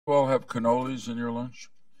You all have cannolis in your lunch?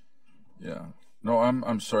 Yeah. No,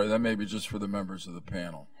 I'm sorry. That may be just for the members of the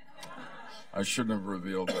panel. I shouldn't have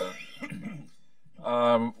revealed that.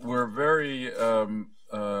 We're very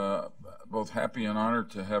both happy and honored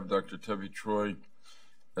to have Dr. Tevi Troy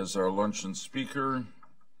as our luncheon speaker,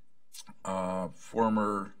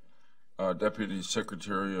 former Deputy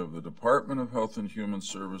Secretary of the Department of Health and Human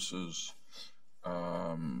Services,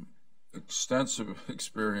 extensive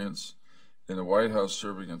experience in the White House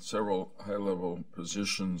serving in several high-level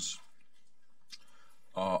positions,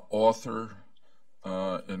 author,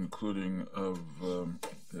 including of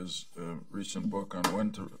his recent book on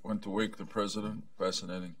when to wake the president,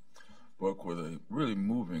 fascinating book with a really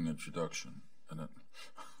moving introduction in it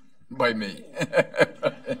by me.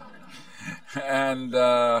 And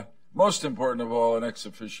most important of all, an ex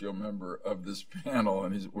officio member of this panel,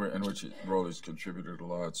 and in which role he's contributed a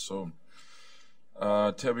lot. So,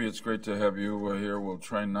 Tevi, it's great to have you here. We'll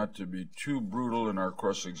try not to be too brutal in our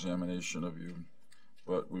cross-examination of you,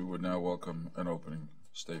 but we would now welcome an opening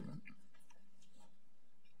statement.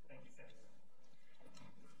 Thank you, Senator.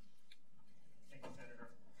 Thank you, Senator.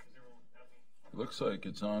 Is everyone happy? It looks like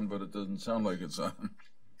it's on, but it doesn't sound like it's on.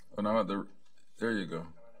 Oh, no, there you go.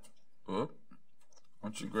 Whoop. Why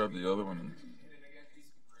don't you grab the other one?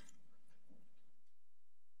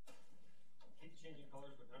 Keep changing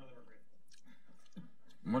colors, but none of them are great.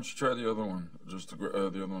 Why don't you try the other one? Just the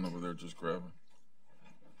other one over there. Just grab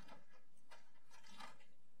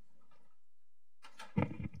it.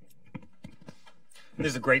 This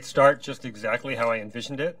is a great start, just exactly how I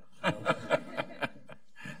envisioned it.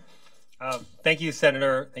 Thank you,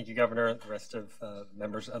 Senator. Thank you, Governor, the rest of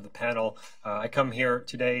members of the panel. I come here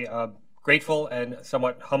today grateful and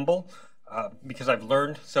somewhat humble because I've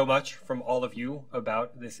learned so much from all of you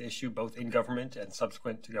about this issue, both in government and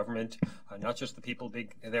subsequent to government, not just the people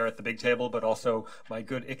there at the big table, but also my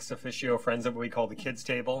good ex officio friends at what we call the kids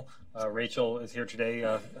table. Rachel is here today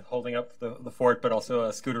holding up the fort, but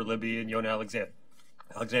also Scooter Libby and Yona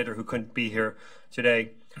Alexander, who couldn't be here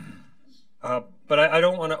today. But I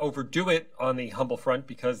don't want to overdo it on the humble front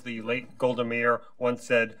because the late Golda Meir once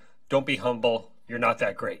said, "Don't be humble, you're not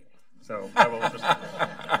that great." So I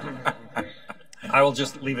will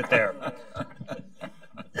just leave it there.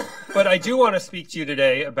 But I do want to speak to you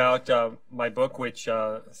today about my book, which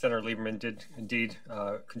Senator Lieberman did indeed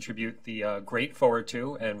contribute the great forward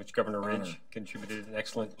to, and which Governor Ridge contributed an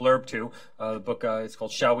excellent blurb to. The book is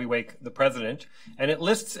called Shall We Wake the President? And it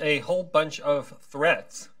lists a whole bunch of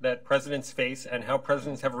threats that presidents face and how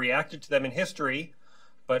presidents have reacted to them in history,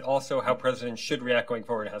 but also how presidents should react going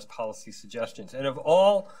forward. It has policy suggestions. And of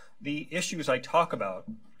all the issues I talk about,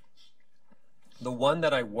 the one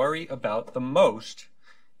that I worry about the most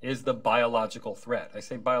is the biological threat. I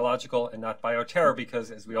say biological and not bioterror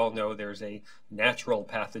because, as we all know, there's a natural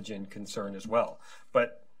pathogen concern as well.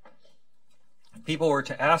 But if people were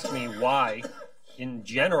to ask me why, in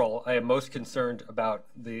general, I am most concerned about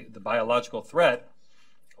the biological threat,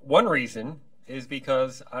 one reason is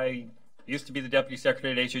because I used to be the Deputy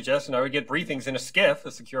Secretary at HHS, and I would get briefings in a SCIF,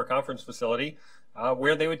 a secure conference facility,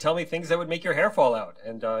 where they would tell me things that would make your hair fall out.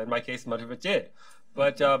 And in my case, much of it did.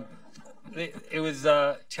 But it was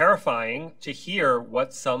terrifying to hear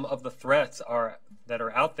what some of the threats are that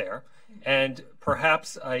are out there. And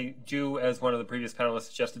perhaps I do, as one of the previous panelists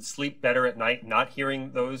suggested, sleep better at night not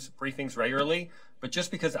hearing those briefings regularly. But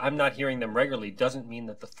just because I'm not hearing them regularly doesn't mean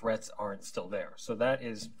that the threats aren't still there. So that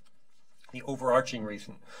is the overarching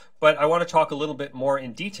reason. But I want to talk a little bit more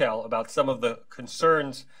in detail about some of the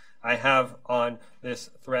concerns I have on this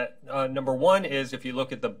threat. Number one is, if you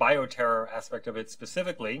look at the bioterror aspect of it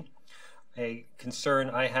specifically, a concern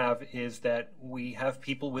I have is that we have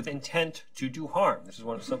people with intent to do harm. This is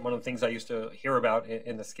one of the things I used to hear about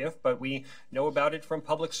in the SCIF, but we know about it from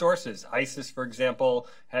public sources. ISIS, for example,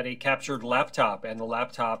 had a captured laptop, and the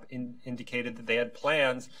laptop indicated that they had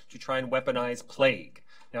plans to try and weaponize plague.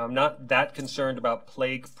 Now, I'm not that concerned about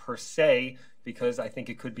plague per se, because I think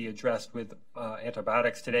it could be addressed with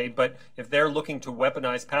antibiotics today. But if they're looking to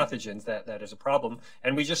weaponize pathogens, that is a problem.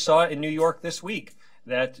 And we just saw in New York this week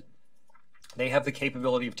that they have the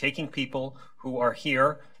capability of taking people who are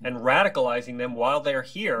here and radicalizing them while they're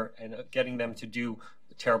here and getting them to do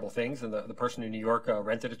terrible things. And the person in New York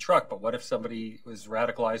rented a truck. But what if somebody was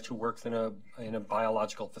radicalized who works in a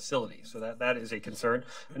biological facility? So that is a concern.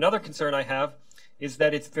 Another concern I have is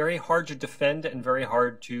that it's very hard to defend and very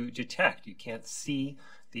hard to detect. You can't see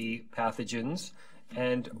the pathogens.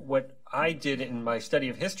 And what I did in my study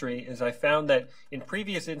of history is I found that in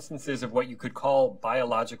previous instances of what you could call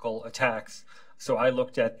biological attacks, so I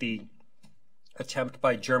looked at the attempt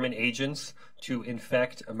by German agents to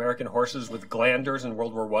infect American horses with glanders in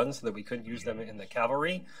World War I so that we couldn't use them in the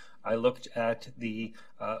cavalry. I looked at the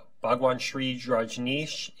Bhagwan Shree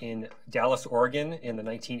Rajneesh in Dallas, Oregon in the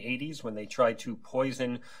 1980s when they tried to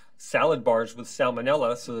poison salad bars with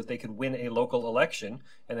salmonella so that they could win a local election.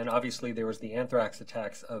 And then obviously there was the anthrax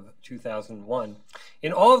attacks of 2001.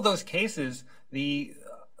 In all of those cases, the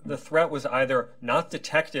threat was either not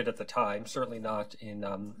detected at the time, certainly not in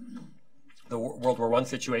the World War I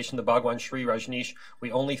situation, the Bhagwan Shree Rajneesh,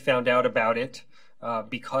 we only found out about it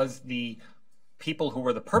because the people who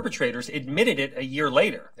were the perpetrators admitted it a year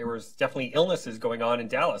later. There was definitely illnesses going on in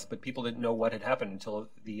Dallas, but people didn't know what had happened until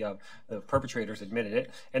the perpetrators admitted it.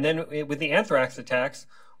 And then with the anthrax attacks,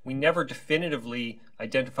 we never definitively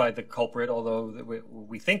identified the culprit, although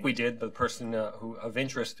we think we did. The person who of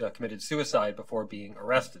interest committed suicide before being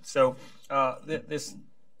arrested. So this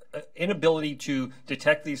inability to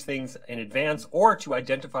detect these things in advance or to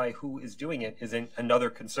identify who is doing it is another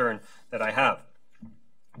concern that I have.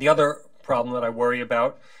 The other problem that I worry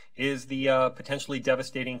about is the potentially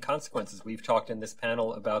devastating consequences. We've talked in this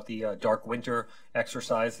panel about the dark winter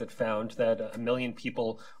exercise that found that 1 million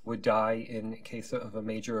people would die in case of a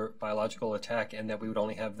major biological attack, and that we would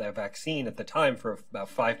only have that vaccine at the time for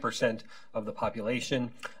about 5% of the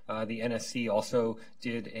population. The NSC also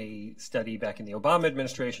did a study back in the Obama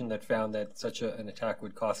administration that found that such an attack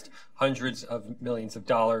would cost hundreds of millions of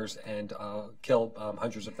dollars and kill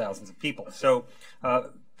hundreds of thousands of people. So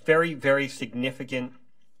very, very significant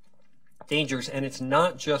dangers, and it's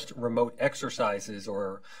not just remote exercises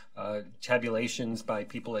or tabulations by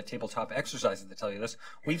people at tabletop exercises that tell you this.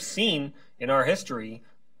 We've seen in our history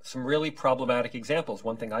some really problematic examples.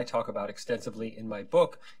 One thing I talk about extensively in my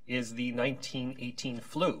book is the 1918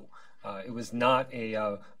 flu. It was not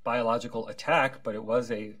a biological attack, but it was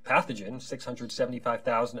a pathogen.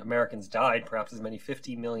 675,000 Americans died, perhaps as many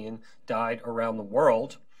 50 million died around the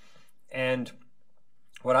world. And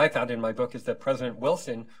what I found in my book is that President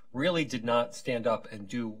Wilson really did not stand up and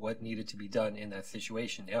do what needed to be done in that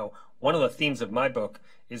situation. Now, one of the themes of my book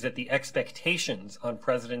is that the expectations on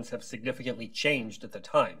presidents have significantly changed at the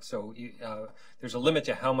time. So there's a limit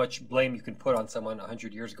to how much blame you can put on someone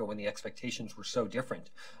 100 years ago when the expectations were so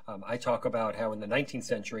different. I talk about how in the 19th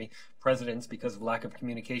century, presidents, because of lack of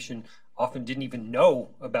communication, often didn't even know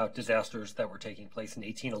about disasters that were taking place. In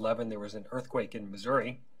 1811, there was an earthquake in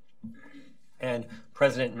Missouri, and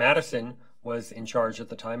President Madison was in charge at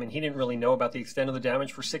the time, and he didn't really know about the extent of the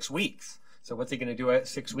damage for 6 weeks. So what's he going to do at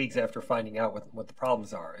 6 weeks after finding out what the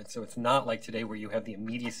problems are? And so it's not like today where you have the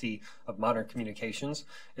immediacy of modern communications.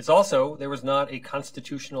 It's also, there was not a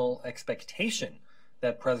constitutional expectation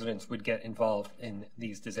that presidents would get involved in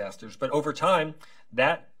these disasters. But over time,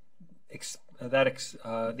 the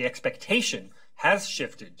expectation has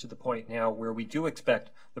shifted to the point now where we do expect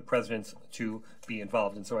the presidents to be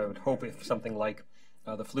involved. And so I would hope if something like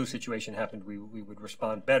the flu situation happened, we would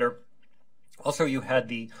respond better. Also, you had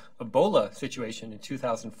the Ebola situation in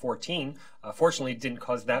 2014. Fortunately, it didn't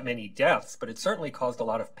cause that many deaths, but it certainly caused a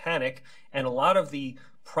lot of panic, and a lot of the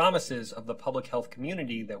promises of the public health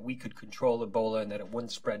community that we could control Ebola and that it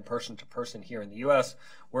wouldn't spread person to person here in the U.S.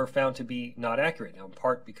 were found to be not accurate. Now, in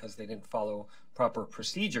part because they didn't follow proper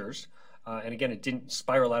procedures. And again, it didn't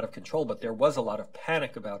spiral out of control, but there was a lot of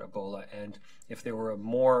panic about Ebola. And if there were a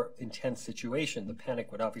more intense situation, the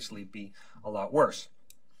panic would obviously be a lot worse.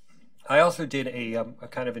 I also did a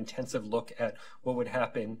kind of intensive look at what would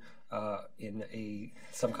happen in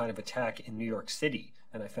some kind of attack in New York City.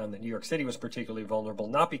 And I found that New York City was particularly vulnerable,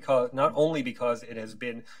 not only because it has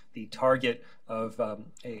been the target of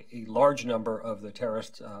a large number of the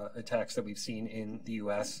terrorist attacks that we've seen in the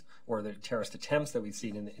U.S., or the terrorist attempts that we've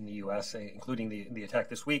seen in the U.S., including the attack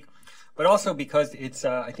this week, but also because it's,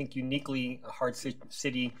 I think, uniquely a hard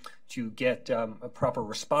city to get a proper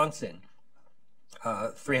response in.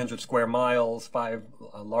 300 square miles, 5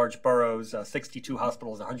 large boroughs, 62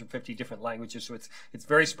 hospitals, 150 different languages. So it's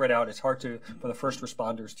very spread out. It's hard for the first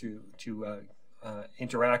responders to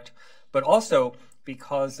interact. But also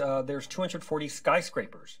because there's 240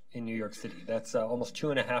 skyscrapers in New York City. That's almost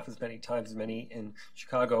 2.5 times as many in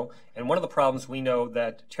Chicago. And one of the problems we know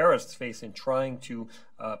that terrorists face in trying to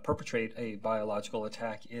perpetrate a biological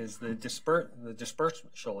attack is the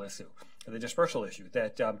dispersal issue,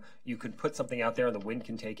 that you could put something out there and the wind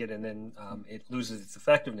can take it and then it loses its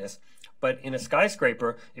effectiveness. But in a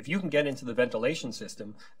skyscraper, if you can get into the ventilation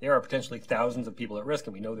system, there are potentially thousands of people at risk,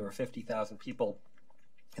 and we know there were 50,000 people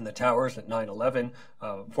in the towers at 9/11.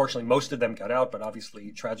 Fortunately, most of them got out, but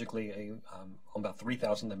obviously, tragically, about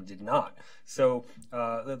 3,000 of them did not. So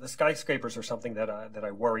the skyscrapers are something that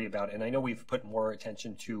I worry about, and I know we've put more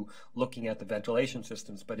attention to looking at the ventilation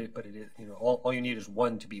systems, but it is, all you need is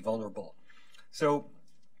one to be vulnerable. So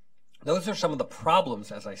those are some of the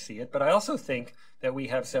problems as I see it, but I also think that we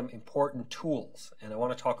have some important tools, and I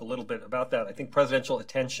want to talk a little bit about that. I think presidential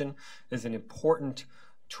attention is an important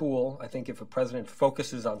tool. I think if a president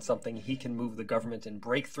focuses on something, he can move the government and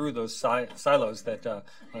break through those silos that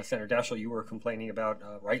Senator Daschle, you were complaining about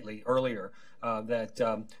rightly earlier.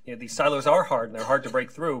 These silos are hard and they're hard to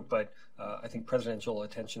break through, but I think presidential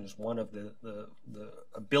attention is one of the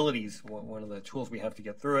abilities, one of the tools we have to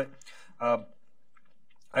get through it.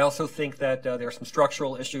 I also think that there are some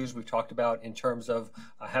structural issues we've talked about in terms of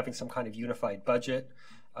having some kind of unified budget.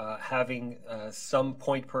 Having some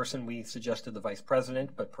point person, we suggested the vice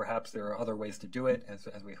president, but perhaps there are other ways to do it,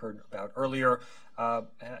 as we heard about earlier.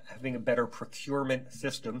 Having a better procurement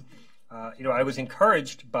system. I was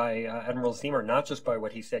encouraged by Admiral Zimmer, not just by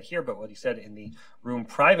what he said here, but what he said in the room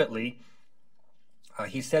privately.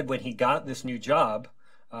 He said when he got this new job,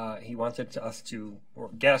 he wanted us to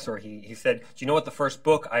guess, or he said, do you know what the first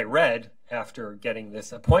book I read after getting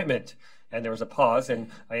this appointment? And there was a pause, and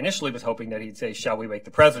I initially was hoping that he'd say, shall we wake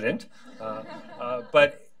the president?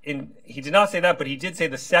 But he did not say that, but he did say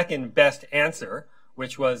the second best answer,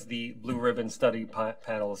 which was the Blue Ribbon Study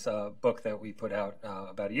Panel's book that we put out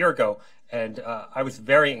about a year ago. And I was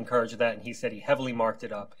very encouraged with that, and he said he heavily marked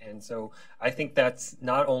it up. And so I think that's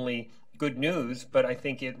not only good news, but I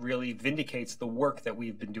think it really vindicates the work that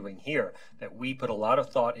we've been doing here, that we put a lot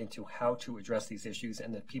of thought into how to address these issues,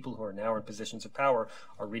 and that people who are now in positions of power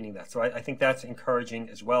are reading that. So I think that's encouraging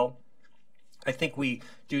as well. I think we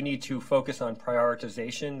do need to focus on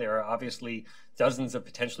prioritization. There are obviously dozens of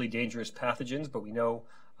potentially dangerous pathogens, but we know,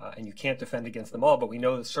 and you can't defend against them all, but we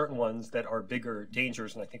know that certain ones that are bigger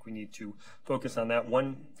dangers, and I think we need to focus on that.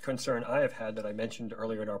 One concern I have had that I mentioned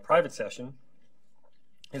earlier in our private session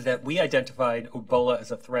is that we identified Ebola as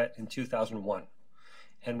a threat in 2001.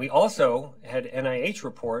 And we also had NIH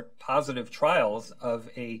report positive trials of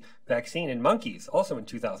a vaccine in monkeys, also in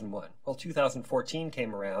 2001. Well, 2014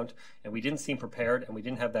 came around, and we didn't seem prepared, and we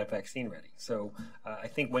didn't have that vaccine ready. So I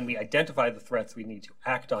think when we identify the threats, we need to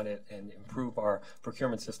act on it and improve our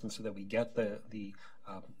procurement system so that we get the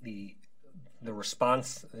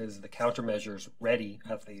responses, the countermeasures ready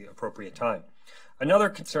at the appropriate time. Another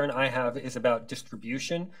concern I have is about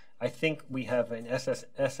distribution. I think we have an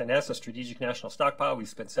SNS, a Strategic National Stockpile. We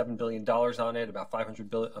spent $7 billion on it, about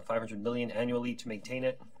 $500 million annually to maintain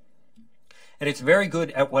it. And it's very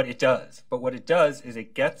good at what it does. But what it does is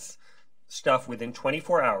it gets stuff within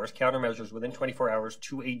 24 hours, countermeasures within 24 hours,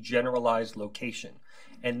 to a generalized location.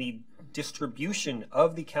 And the distribution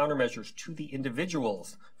of the countermeasures to the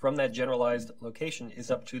individuals from that generalized location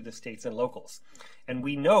is up to the states and locals. And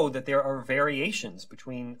we know that there are variations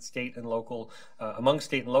between state and local, among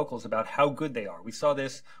state and locals, about how good they are. We saw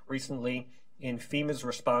this recently in FEMA's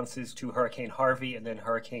responses to Hurricane Harvey and then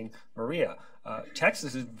Hurricane Maria.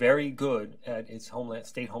 Texas is very good at its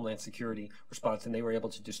state homeland security response, and they were able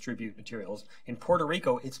to distribute materials. In Puerto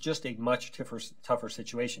Rico, it's just a much tougher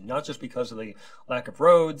situation, not just because of the lack of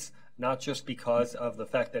roads, not just because of the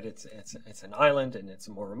fact that it's an island and it's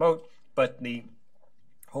more remote, but the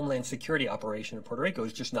homeland security operation in Puerto Rico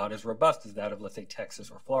is just not as robust as that of, let's say, Texas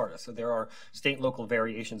or Florida. So there are state and local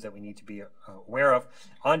variations that we need to be aware of.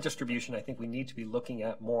 On distribution, I think we need to be looking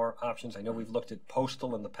at more options. I know we've looked at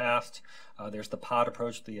postal in the past. There's the pod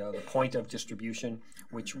approach, the point of distribution,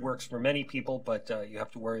 which works for many people, but you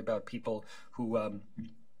have to worry about people who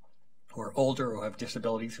are older or have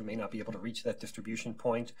disabilities who may not be able to reach that distribution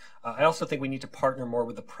point. I also think we need to partner more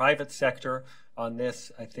with the private sector on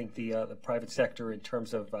this. I think the private sector, in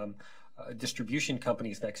terms of distribution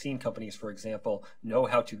companies, vaccine companies, for example, know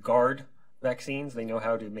how to guard vaccines. They know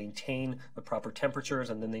how to maintain the proper temperatures,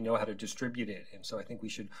 and then they know how to distribute it. And so I think we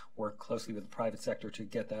should work closely with the private sector to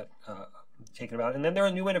get that taken about. And then there are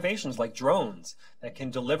new innovations like drones that can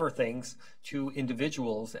deliver things to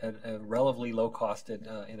individuals at a relatively low cost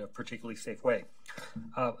in a particularly safe way.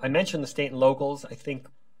 I mentioned the state and locals. I think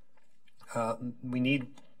we need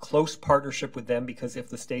close partnership with them, because if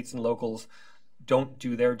the states and locals don't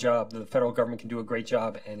do their job, the federal government can do a great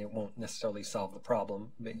job, and it won't necessarily solve the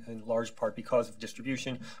problem, in large part because of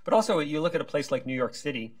distribution. But also, you look at a place like New York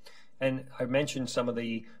City, and I mentioned some of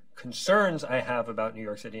the concerns I have about New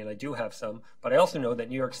York City, and I do have some, but I also know that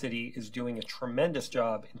New York City is doing a tremendous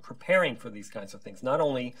job in preparing for these kinds of things. Not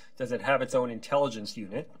only does it have its own intelligence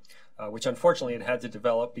unit, which unfortunately it had to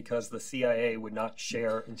develop because the CIA would not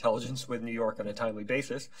share intelligence with New York on a timely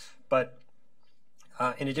basis, but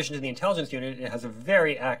in addition to the intelligence unit, it has a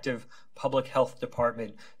very active public health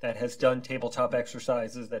department that has done tabletop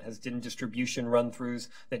exercises, that has done distribution run-throughs,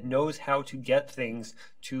 that knows how to get things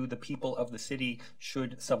to the people of the city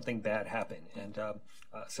should something bad happen. And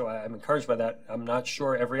so I'm encouraged by that. I'm not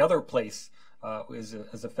sure every other place is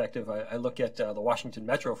as effective. I look at the Washington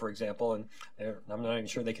Metro, for example, and I'm not even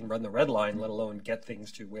sure they can run the red line, let alone get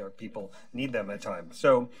things to where people need them at times.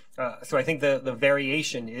 So I think the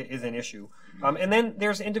variation is an issue. And then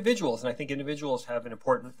there's individuals, and I think individuals have an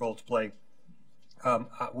important role to play.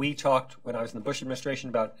 We talked when I was in the Bush administration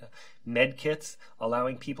about med kits,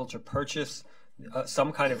 allowing people to purchase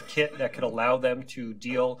some kind of kit that could allow them to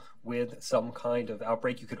deal with some kind of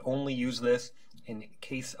outbreak. You could only use this in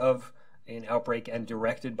case of an outbreak and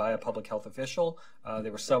directed by a public health official.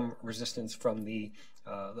 There was some resistance from the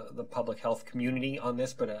public health community on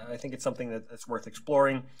this, but I think it's something that's worth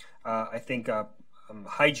exploring. I think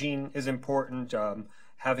hygiene is important,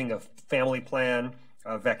 having a family plan.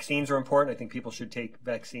 Vaccines are important. I think people should take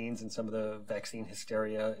vaccines, and some of the vaccine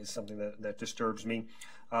hysteria is something that disturbs me.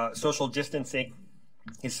 Social distancing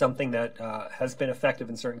is something that has been effective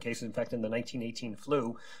in certain cases. In fact, in the 1918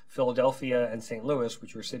 flu, Philadelphia and St. Louis,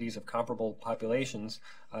 which were cities of comparable populations,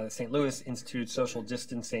 St. Louis instituted social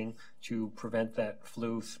distancing to prevent that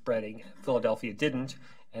flu spreading. Philadelphia didn't,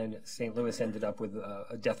 and St. Louis ended up with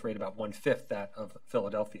a death rate about 1/5 that of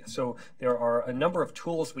Philadelphia. So there are a number of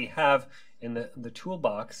tools we have in the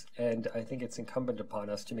toolbox, and I think it's incumbent upon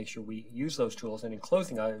us to make sure we use those tools. And in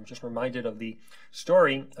closing, I'm just reminded of the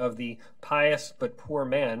story of the pious but poor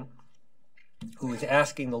man who is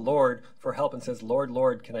asking the Lord for help and says, "Lord,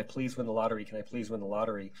 Lord, can I please win the lottery? Can I please win the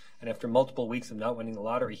lottery?" And after multiple weeks of not winning the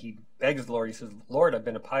lottery, he begs the Lord. He says, "Lord, I've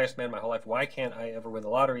been a pious man my whole life. Why can't I ever win the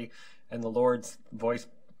lottery?" And the Lord's voice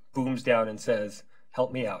booms down and says,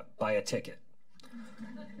 "Help me out, buy a ticket."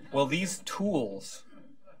 Well, these tools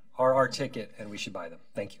are our ticket, and we should buy them.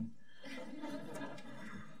 Thank you.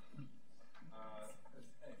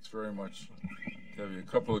 Thanks very much. Have you a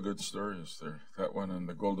couple of good stories there? That one and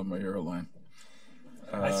the Golden Meir line.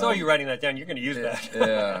 I saw you writing that down. You're going to use that.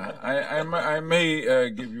 Yeah, I may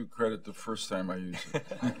give you credit the first time I use it.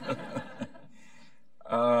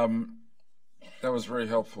 That was very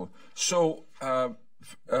helpful. So,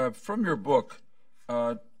 from your book,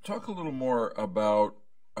 talk a little more about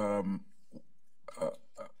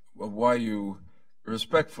why you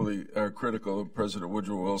respectfully are critical of President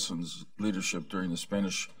Woodrow Wilson's leadership during the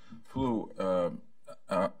Spanish flu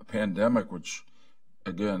pandemic, which,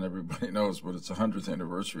 again, everybody knows, but it's 100th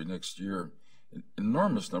anniversary next year. An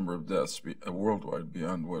enormous number of deaths worldwide,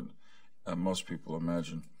 beyond what most people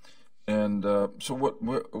imagine. And so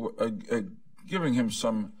giving him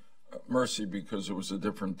some mercy because it was a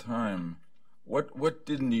different time, what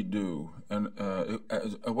didn't he do? And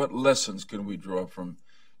what lessons can we draw from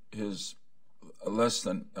his less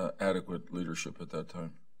than adequate leadership at that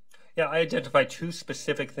time? Yeah, I identified two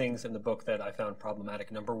specific things in the book that I found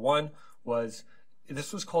problematic. Number one was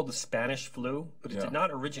this was called the Spanish flu, but it did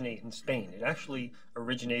not originate in Spain. It actually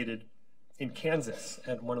originated in Kansas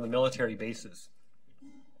at one of the military bases.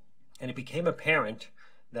 And it became apparent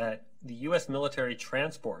that the U.S. military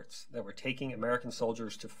transports that were taking American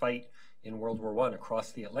soldiers to fight in World War I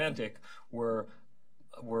across the Atlantic were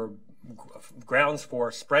grounds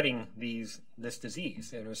for spreading this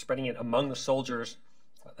disease, and it was spreading it among the soldiers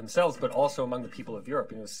themselves, but also among the people of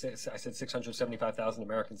Europe. I said 675,000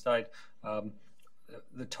 Americans died.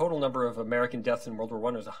 The total number of American deaths in World War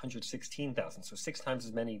I was 116,000, so 6 times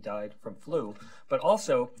as many died from flu. But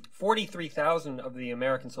also, 43,000 of the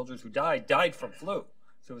American soldiers who died from flu.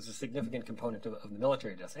 So it was a significant component of the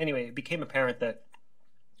military deaths. Anyway, it became apparent that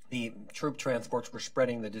the troop transports were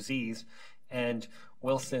spreading the disease, and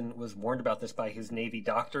Wilson was warned about this by his Navy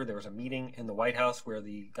doctor. There was a meeting in the White House where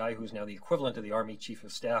the guy who's now the equivalent of the Army Chief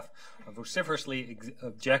of Staff vociferously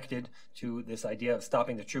objected to this idea of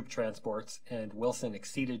stopping the troop transports, and Wilson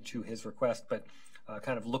acceded to his request, but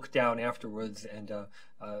kind of looked down afterwards and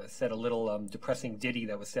said a little depressing ditty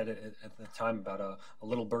that was said at the time about a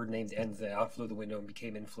little bird named Enza out flew the window and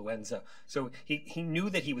became influenza. So he knew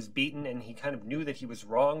that he was beaten, and he kind of knew that he was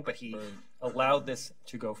wrong, but he allowed this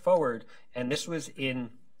to go forward. And this was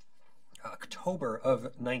in October of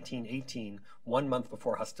 1918, 1 month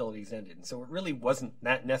before hostilities ended. And so it really wasn't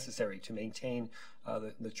that necessary to maintain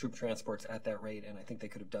the troop transports at that rate, and I think they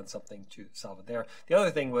could have done something to solve it there. The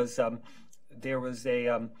other thing was there was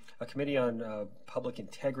a committee on public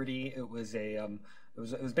integrity. It was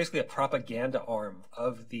basically a propaganda arm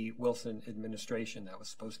of the Wilson administration that was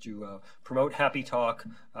supposed to promote happy talk,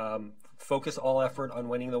 focus all effort on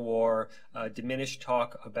winning the war, diminish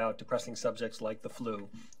talk about depressing subjects like the flu.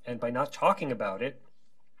 And by not talking about it,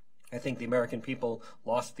 I think the American people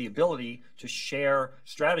lost the ability to share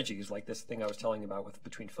strategies like this thing I was telling you about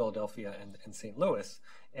between Philadelphia and St. Louis.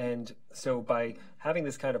 And so by having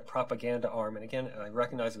this kind of propaganda arm, and again, I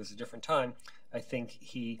recognize it was a different time, I think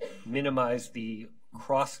he minimized the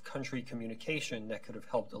cross-country communication that could have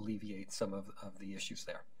helped alleviate some of the issues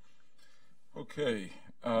there. Okay.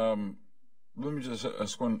 Let me just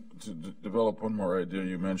ask to develop one more idea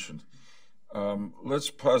you mentioned. Let's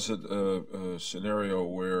posit a scenario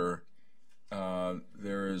where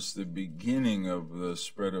there is the beginning of the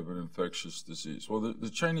spread of an infectious disease. Well, the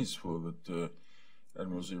Chinese flu that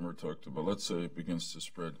Admiral Zimmer talked about, let's say it begins to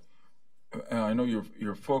spread. I know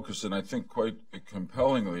you're focused, and I think quite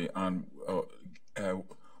compellingly, on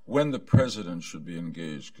when the president should be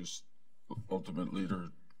engaged, because ultimate leader,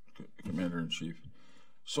 commander-in-chief.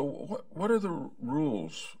 So what are the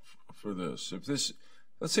rules for this? If this,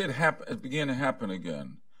 let's say it began to happen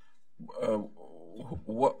again,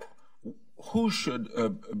 who should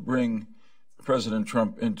bring President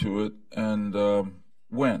Trump into it, and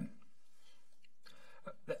when?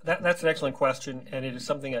 That's an excellent question, and it is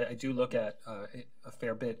something I do look at a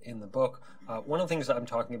fair bit in the book. One of the things that I'm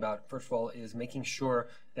talking about, first of all, is making sure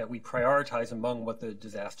that we prioritize among what the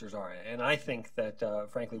disasters are. And I think that,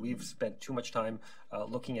 frankly, we've spent too much time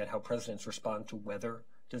looking at how presidents respond to weather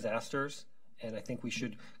disasters. And I think we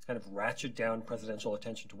should kind of ratchet down presidential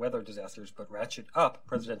attention to weather disasters, but ratchet up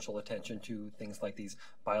presidential attention to things like these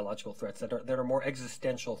biological threats that are more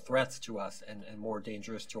existential threats to us and more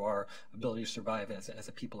dangerous to our ability to survive as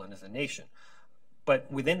a people and as a nation.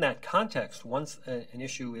 But within that context, once an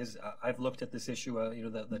issue is, I've looked at this issue,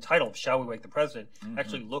 the title, Shall We Wake the President,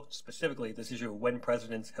 actually looked specifically at this issue of when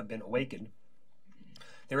presidents have been awakened.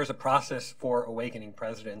 There is a process for awakening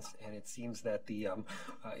presidents, and it seems that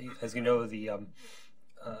as you know,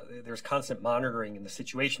 there's constant monitoring in the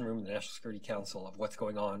Situation Room in the National Security Council of what's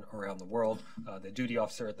going on around the world. The duty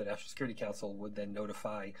officer at the National Security Council would then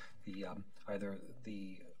notify either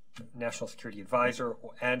the National Security Advisor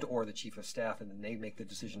or the Chief of Staff, and then they make the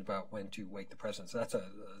decision about when to wake the president. So that's a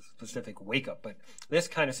specific wake-up. But this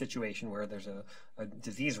kind of situation where there's a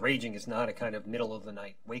disease raging is not a kind of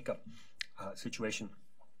middle-of-the-night wake-up situation.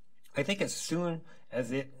 I think as soon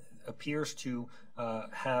as it appears to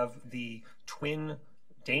have the twin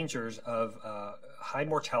dangers of high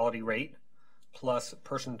mortality rate plus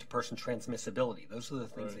person-to-person transmissibility, those are the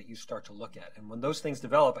things that you start to look at. And when those things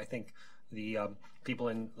develop, I think the people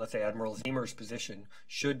in, let's say, Admiral Zimmer's position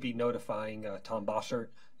should be notifying Tom Bossert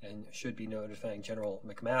and should be notifying General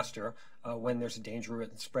McMaster when there's a danger of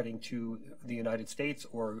spreading to the United States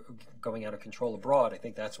or going out of control abroad. I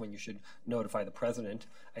think that's when you should notify the president.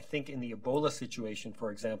 I think in the Ebola situation, for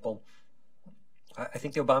example, I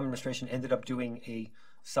think the Obama administration ended up doing a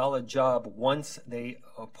solid job once they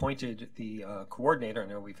appointed the coordinator. I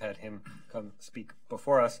know we've had him come speak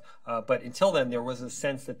before us, but until then there was a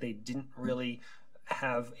sense that they didn't really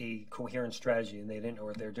have a coherent strategy and they didn't know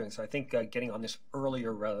what they were doing. So I think getting on this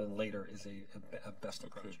earlier rather than later is a best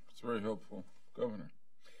approach. It's very helpful. Governor.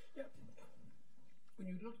 Yeah. When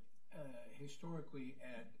you look historically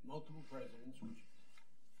at multiple presidents,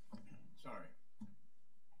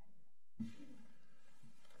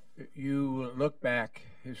 you look back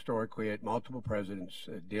historically at multiple presidents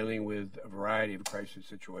dealing with a variety of crisis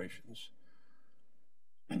situations,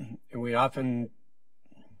 and we often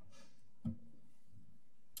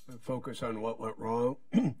focus on what went wrong.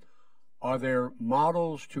 Are there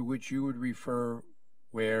models to which you would refer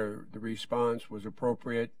where the response was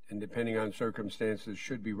appropriate and, depending on circumstances,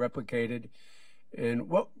 should be replicated? And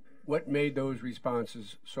what made those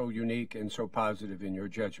responses so unique and so positive in your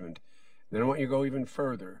judgment? Then I want you to go even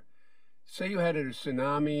further. Say you had a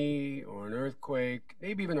tsunami or an earthquake,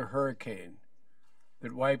 maybe even a hurricane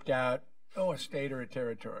that wiped out, a state or a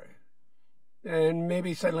territory. And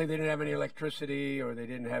maybe suddenly they didn't have any electricity or they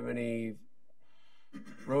didn't have any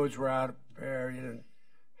roads were out there.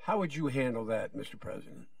 How would you handle that, Mr.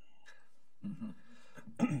 President?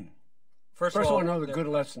 First of all, I know the good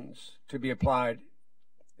lessons to be applied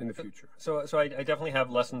in the future. So I definitely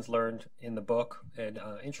have lessons learned in the book. And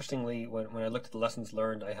interestingly, when I looked at the lessons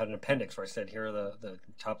learned, I had an appendix where I said, here are the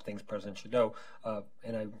top things presidents should know.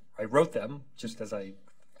 And I wrote them just as I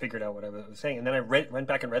figured out what I was saying. And then I went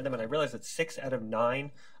back and read them, and I realized that 6 out of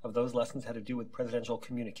 9 of those lessons had to do with presidential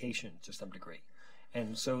communication to some degree.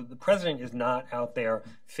 And so the president is not out there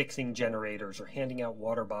fixing generators or handing out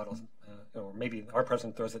water bottles. Or maybe our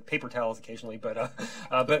president throws at paper towels occasionally, but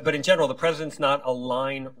in general, the president's not a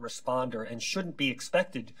line responder and shouldn't be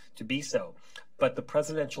expected to be so. But the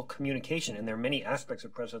presidential communication, and there are many aspects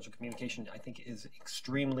of presidential communication, I think is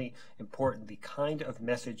extremely important. The kind of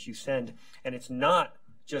message you send, and it's not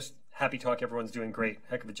just happy talk, everyone's doing great,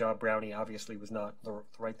 heck of a job, Brownie, obviously was not the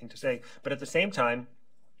right thing to say. But at the same time,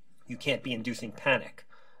 you can't be inducing panic.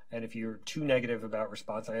 And if you're too negative about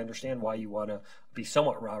response, I understand why you want to be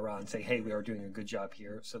somewhat rah-rah and say, hey, we are doing a good job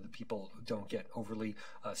here, so that people don't get overly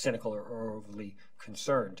cynical or overly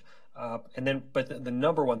concerned. But the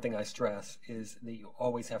number one thing I stress is that you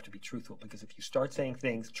always have to be truthful, because if you start saying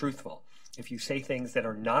things truthful, if you say things that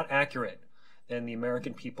are not accurate, then the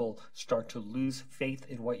American people start to lose faith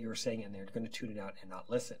in what you're saying, and they're going to tune it out and not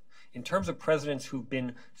listen. In terms of presidents who've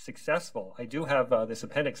been successful, I do have this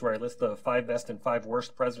appendix where I list the 5 best and 5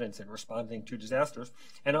 worst presidents in responding to disasters.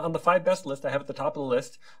 And on the 5 best list, I have at the top of the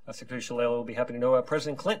list, Secretary Shalala will be happy to know,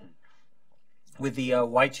 President Clinton with the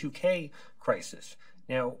Y2K crisis.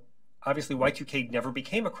 Now, obviously, Y2K never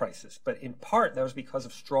became a crisis, but in part that was because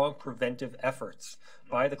of strong preventive efforts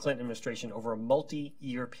by the Clinton administration over a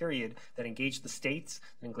multi-year period that engaged the states,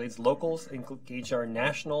 engaged locals, engaged our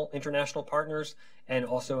international partners, and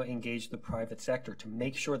also engaged the private sector to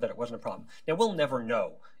make sure that it wasn't a problem. Now, we'll never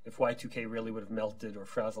know if Y2K really would have melted or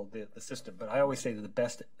frazzled the system, but I always say that the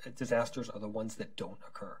best disasters are the ones that don't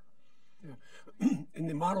occur. Yeah. In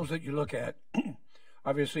the models that you look at,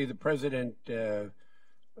 obviously the president in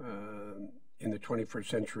the 21st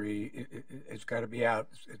century, it's got to be out,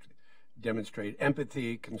 demonstrate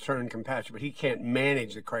empathy, concern, compassion, but he can't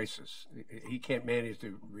manage the crisis. He can't manage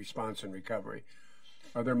the response and recovery.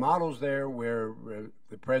 Are there models there where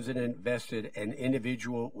the president vested an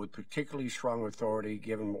individual with particularly strong authority,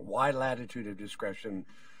 given wide latitude of discretion?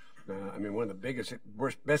 I mean, one of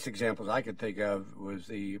the best examples I could think of was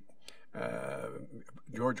the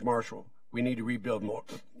George Marshall. We need to rebuild more.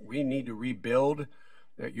 We need to rebuild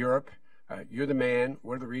Europe. You're the man.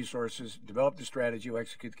 What are the resources? Develop the strategy.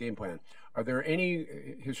 Execute the game plan. Are there any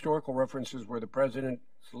historical references where the president's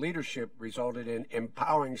leadership resulted in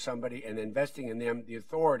empowering somebody and investing in them the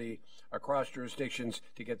authority across jurisdictions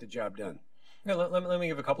to get the job done? Yeah, let me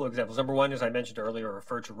give a couple of examples. Number one, as I mentioned earlier,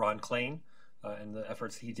 referred to Ron Klain and the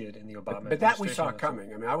efforts he did in the Obama administration. But that we saw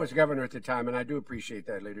coming. I mean, I was governor at the time, and I do appreciate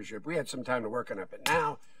that leadership. We had some time to work on it, but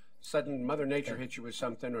now sudden Mother Nature hits you with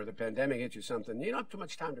something, or the pandemic hits you something. You don't have too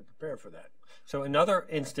much time to prepare for that. So another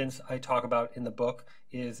instance I talk about in the book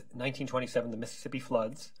is 1927, the Mississippi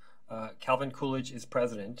floods. Calvin Coolidge is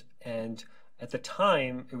president, and at the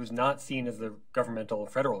time, it was not seen as the governmental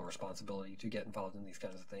federal responsibility to get involved in these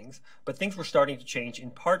kinds of things. But things were starting to change,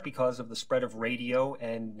 in part because of the spread of radio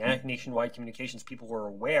and nationwide communications. People were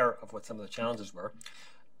aware of what some of the challenges were.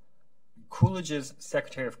 Coolidge's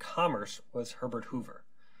Secretary of Commerce was Herbert Hoover.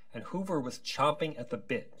 And Hoover was chomping at the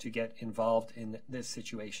bit to get involved in this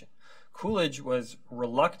situation. Coolidge was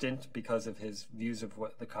reluctant because of his views of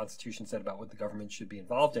what the Constitution said about what the government should be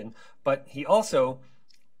involved in, but he also,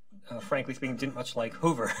 frankly speaking, didn't much like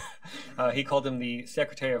Hoover. He called him the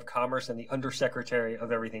Secretary of Commerce and the Undersecretary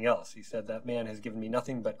of everything else. He said, that man has given me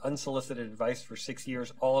nothing but unsolicited advice for 6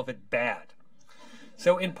 years, all of it bad.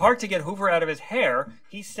 So in part to get Hoover out of his hair,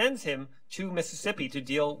 he sends him to Mississippi to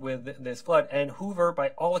deal with this flood. And Hoover, by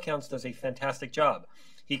all accounts, does a fantastic job.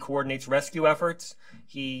 He coordinates rescue efforts.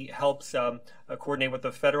 He helps coordinate what the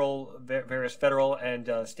various federal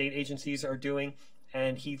and state agencies are doing.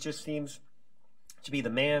 And he just seems to be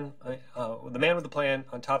the man with the plan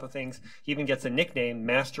on top of things. He even gets a nickname,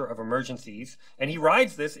 Master of Emergencies, and he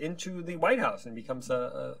rides this into the White House and becomes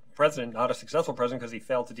a president, not a successful president because he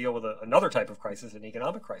failed to deal with another type of crisis, an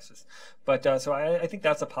economic crisis. But so I think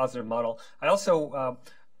that's a positive model. I also,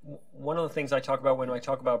 one of the things I talk about when I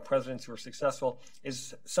talk about presidents who are successful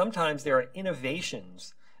is sometimes there are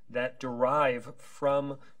innovations that derive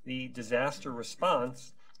from the disaster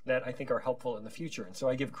response that I think are helpful in the future. And so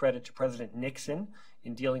I give credit to President Nixon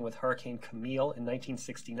in dealing with Hurricane Camille in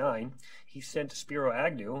 1969. He sent Spiro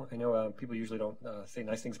Agnew. I know people usually don't say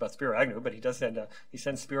nice things about Spiro Agnew, but he does send. He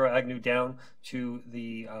sends Spiro Agnew down to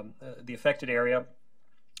the affected area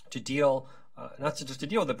to deal, not just to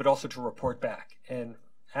deal with it, but also to report back. And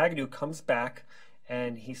Agnew comes back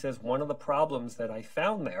and he says, one of the problems that I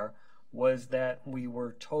found there was that we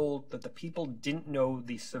were told that the people didn't know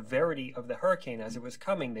the severity of the hurricane as it was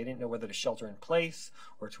coming. They didn't know whether to shelter in place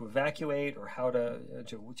or to evacuate or how to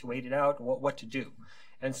wait it out, what to do.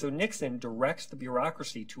 And so Nixon directs the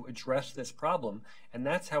bureaucracy to address this problem. And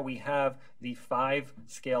that's how we have the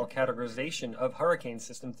 5-scale categorization of hurricane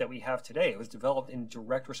systems that we have today. It was developed in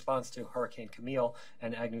direct response to Hurricane Camille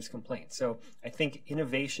and Agnew's complaint. So I think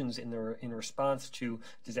innovations in response to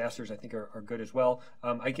disasters, I think, are good as well.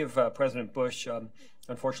 I give President Bush,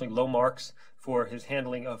 unfortunately, low marks for his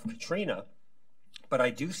handling of Katrina. But I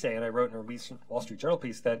do say, and I wrote in a recent Wall Street Journal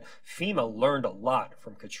piece, that FEMA learned a lot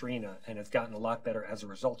from Katrina and has gotten a lot better as a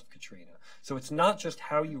result of Katrina. So it's not just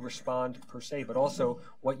how you respond per se, but also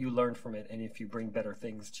what you learned from it and if you bring better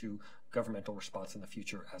things to governmental response in the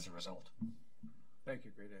future as a result. Thank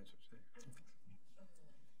you. Great answers.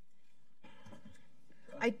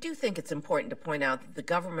 I do think it's important to point out that the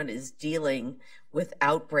government is dealing with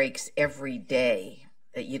outbreaks every day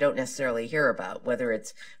that you don't necessarily hear about, whether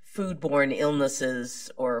it's foodborne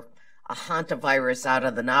illnesses or a hantavirus out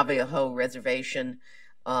of the Navajo reservation,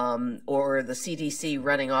 or the CDC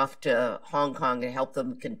running off to Hong Kong to help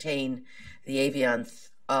them contain the avian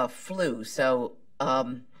flu. So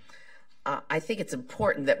I think it's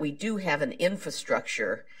important that we do have an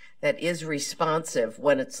infrastructure that is responsive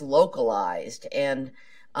when it's localized and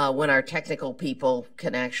when our technical people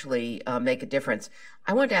can actually make a difference.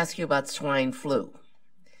 I want to ask you about swine flu,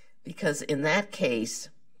 because in that case,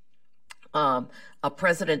 a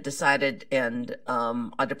president decided and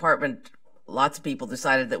a department, lots of people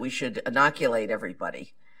decided that we should inoculate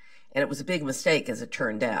everybody. And it was a big mistake, as it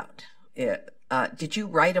turned out. Did you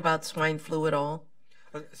write about swine flu at all?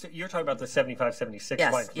 So you're talking about the 75-76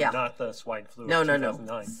 Yes, swine flu, yeah. not the swine flu No, of no,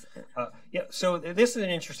 2009. Yeah, so this is an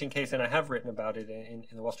interesting case, and I have written about it in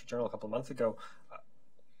the Wall Street Journal a couple of months ago.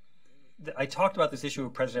 I talked about this issue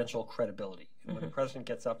of presidential credibility. When the president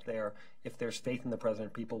gets up there, if there's faith in the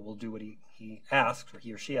president, people will do what he asks, or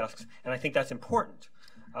he or she asks, and I think that's important.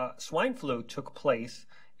 Swine flu took place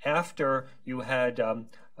after you had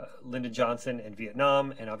Lyndon Johnson and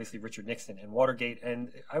Vietnam, and obviously Richard Nixon and Watergate,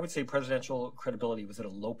 and I would say presidential credibility was at a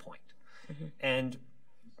low point. And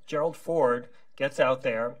Gerald Ford gets out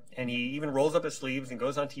there, and he even rolls up his sleeves and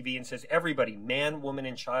goes on TV and says, everybody, man, woman,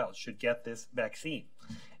 and child, should get this vaccine.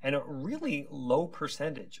 And a really low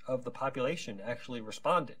percentage of the population actually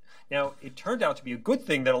responded. Now, it turned out to be a good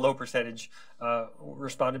thing that a low percentage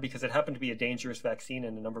responded, because it happened to be a dangerous vaccine,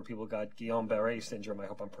 and a number of people got Guillain-Barré syndrome. I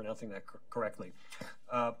hope I'm pronouncing that correctly.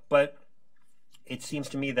 But it seems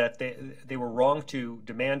to me that they were wrong to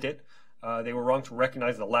demand it. They were wrong to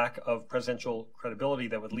recognize the lack of presidential credibility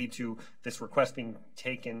that would lead to this request being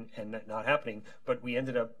taken and that not happening. But we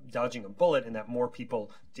ended up dodging a bullet in that more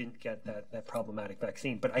people didn't get that problematic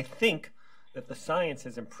vaccine. But I think that the science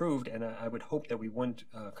has improved, and I would hope that we wouldn't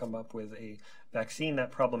come up with a vaccine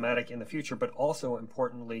that problematic in the future, but also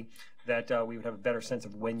importantly that we would have a better sense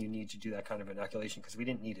of when you need to do that kind of inoculation, because we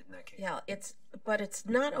didn't need it in that case. Yeah, but it's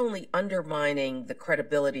not only undermining the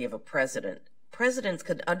credibility of a president. Presidents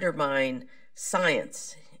could undermine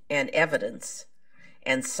science and evidence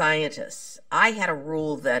and scientists. I had a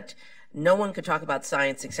rule that no one could talk about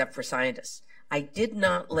science except for scientists. I did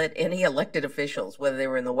not let any elected officials, whether they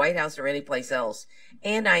were in the White House or anyplace else,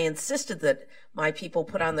 and I insisted that my people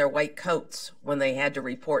put on their white coats when they had to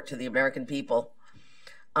report to the American people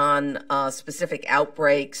on specific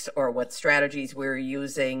outbreaks or what strategies we were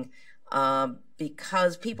using,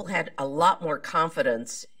 because people had a lot more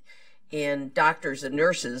confidence in doctors and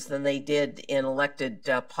nurses than they did in elected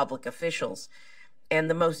public officials. And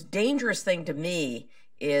the most dangerous thing to me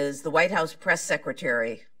is the White House press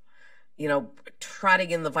secretary,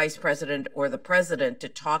 trotting in the vice president or the president to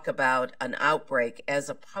talk about an outbreak, as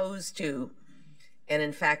opposed to, and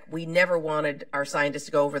in fact, we never wanted our scientists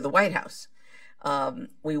to go over the White House.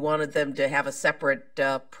 We wanted them to have a separate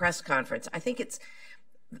press conference. I think it's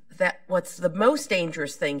that what's the most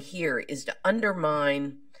dangerous thing here is to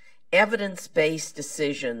undermine evidence-based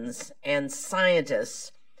decisions and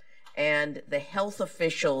scientists and the health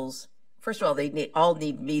officials. First of all, they all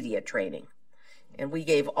need media training. And we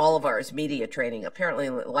gave all of ours media training. Apparently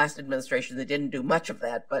in the last administration, they didn't do much of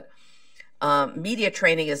that, but media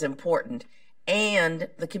training is important. And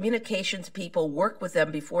the communications people worked with them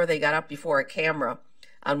before they got up before a camera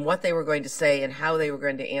on what they were going to say and how they were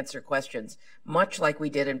going to answer questions, much like we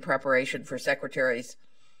did in preparation for secretaries.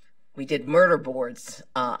 We did murder boards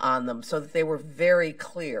on them so that they were very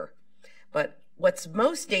clear. But what's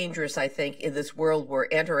most dangerous, I think, in this world we're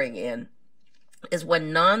entering in is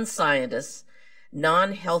when non-scientists,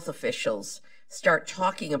 non-health officials start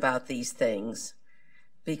talking about these things,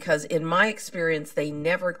 because in my experience, they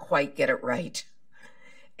never quite get it right.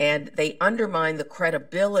 And they undermine the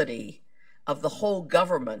credibility of the whole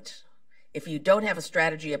government. If you don't have a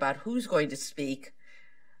strategy about who's going to speak,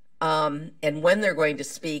 and when they're going to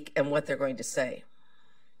speak and what they're going to say.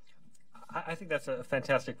 I think that's a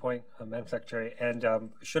fantastic point, Madam Secretary. And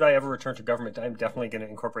should I ever return to government, I'm definitely going to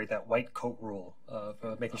incorporate that white coat rule of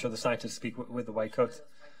making sure the scientists speak with the white coats.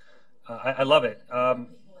 I love it.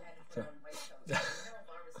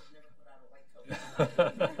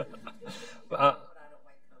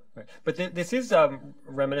 But this is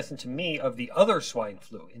reminiscent to me of the other swine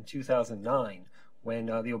flu in 2009, when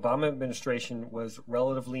the Obama administration was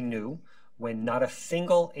relatively new, when not a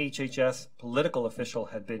single HHS political official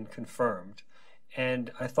had been confirmed.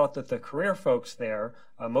 And I thought that the career folks there,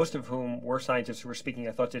 most of whom were scientists who were speaking,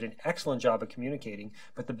 I thought did an excellent job of communicating.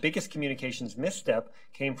 But the biggest communications misstep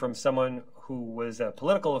came from someone who was a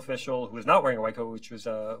political official who was not wearing a white coat, which was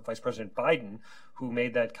Vice President Biden, who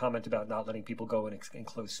made that comment about not letting people go in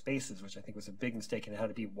enclosed spaces, which I think was a big mistake and had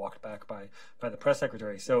to be walked back by the press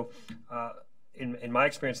secretary. So in my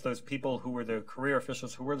experience, those people who were the career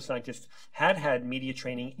officials, who were the scientists, had media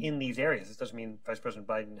training in these areas. This doesn't mean Vice President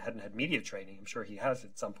Biden hadn't had media training. I'm sure he has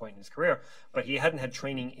at some point in his career, but he hadn't had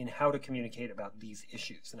training in how to communicate about these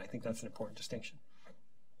issues, and I think that's an important distinction.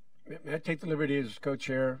 May I take the liberty as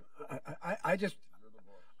co-chair? I just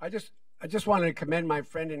wanted to commend my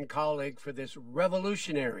friend and colleague for this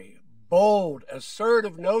revolutionary, bold,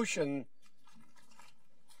 assertive notion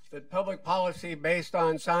that public policy based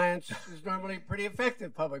on science is normally pretty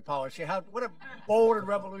effective public policy. What a bold and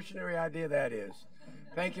revolutionary idea that is.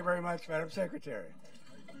 Thank you very much, Madam Secretary.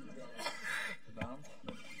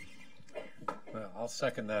 Well, I'll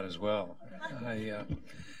second that as well.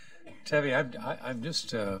 Tevi, I'm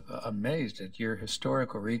just amazed at your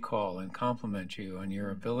historical recall and compliment you on your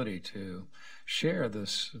ability to share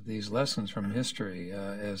these lessons from history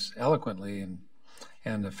as eloquently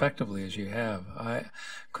and effectively as you have.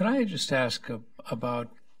 Could I just ask about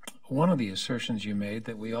one of the assertions you made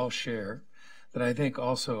that we all share, that I think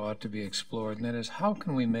also ought to be explored, and that is, how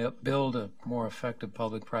can we build a more effective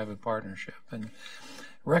public-private partnership? And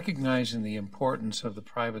recognizing the importance of the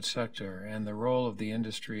private sector and the role of the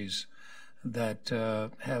industries that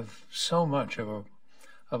have so much of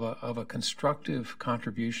a constructive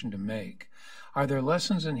contribution to make. Are there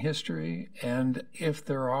lessons in history? And if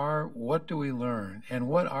there are, what do we learn? And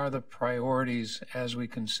what are the priorities as we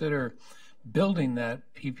consider building that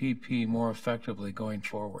PPP more effectively going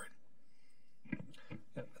forward?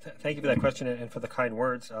 Thank you for that question and for the kind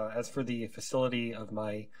words. As for the facility of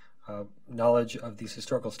my knowledge of these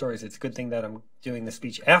historical stories, it's a good thing that I'm doing the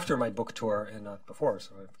speech after my book tour and not before,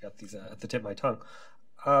 so I've got these at the tip of my tongue.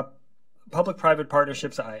 Public-private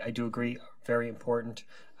partnerships, I do agree, are very important.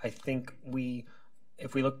 I think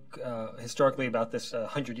if we look historically about this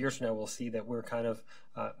 100 years from now, we'll see that we're kind of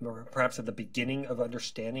perhaps at the beginning of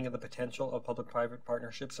understanding of the potential of public-private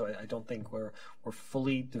partnerships. So I don't think we're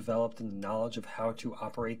fully developed in the knowledge of how to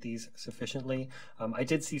operate these sufficiently. I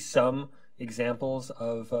did see some examples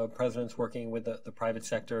of presidents working with the private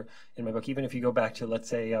sector in my book. Even if you go back to, let's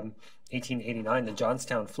say, 1889, the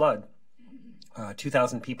Johnstown flood,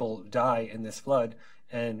 2,000 people die in this flood,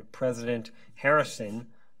 and President Harrison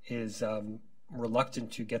is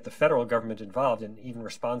reluctant to get the federal government involved, and even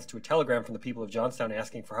responds to a telegram from the people of Johnstown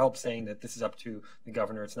asking for help, saying that this is up to the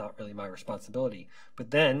governor, it's not really my responsibility.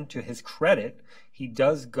 But then, to his credit, he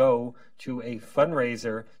does go to a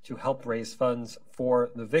fundraiser to help raise funds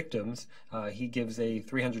for the victims. He gives a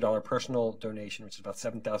 $300 personal donation, which is about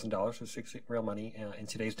 $7,000, so six real money in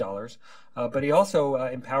today's dollars. But he also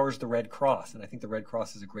empowers the Red Cross, and I think the Red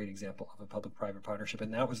Cross is a great example of a public-private partnership.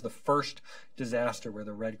 And that was the first disaster where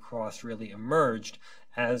the Red Cross really emerged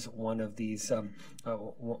as one of these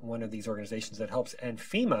organizations that helps. And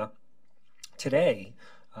FEMA today,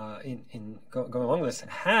 going along with this,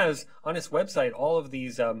 has on its website all of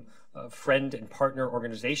these friend and partner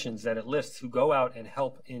organizations that it lists who go out and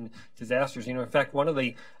help in disasters. In fact, one of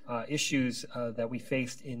the issues that we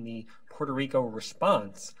faced in the Puerto Rico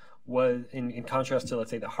response was, in contrast to,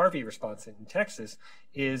 let's say, the Harvey response in Texas,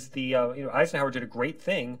 is the Eisenhower did a great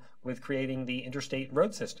thing with creating the interstate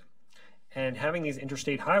road system. And having these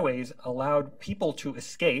interstate highways allowed people to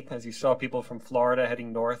escape, as you saw people from Florida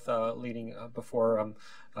heading north, leading before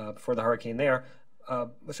the hurricane there.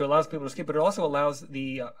 So it allows people to escape, but it also allows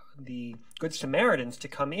the Good Samaritans to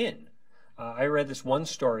come in. I read this one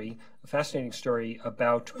story, a fascinating story,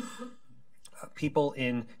 about people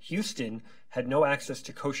in Houston had no access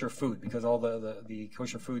to kosher food because all the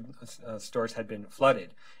kosher food stores had been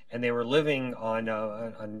flooded, and they were living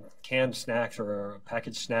on canned snacks or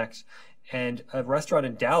packaged snacks. And a restaurant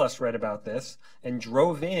in Dallas read about this and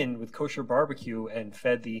drove in with kosher barbecue and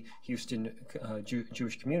fed the Houston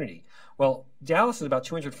Jewish community. Well, Dallas is about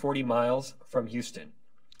 240 miles from Houston.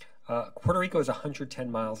 Puerto Rico is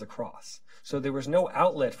 110 miles across. So there was no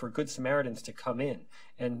outlet for Good Samaritans to come in.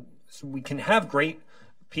 And so we can have great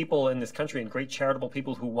people in this country and great charitable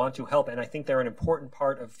people who want to help, and I think they're an important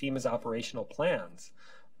part of FEMA's operational plans.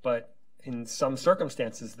 But in some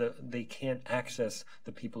circumstances, they can't access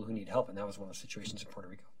the people who need help, and that was one of the situations in Puerto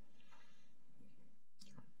Rico.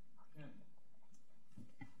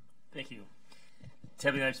 Thank you.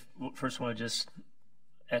 Debbie, I first want to just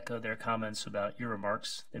echo their comments about your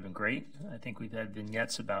remarks. They've been great. I think we've had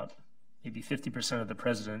vignettes about maybe 50% of the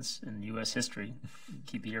presidents in U.S. history.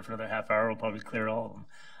 Keep you here for another half hour, we'll probably clear all of them.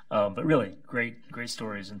 But really, great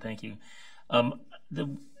stories, and thank you.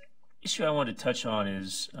 The issue I want to touch on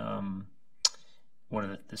is one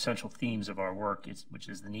of the central themes of our work, which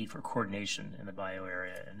is the need for coordination in the bio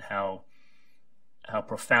area, and how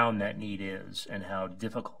profound that need is, and how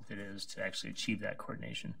difficult it is to actually achieve that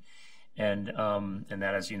coordination. And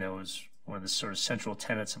that, as you know, is one of the sort of central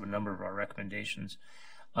tenets of a number of our recommendations.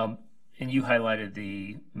 And you highlighted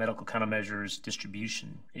the medical countermeasures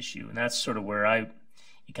distribution issue, and that's sort of where it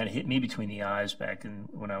kind of hit me between the eyes back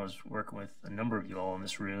when I was working with a number of you all in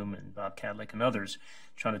this room, and Bob Cadlick and others,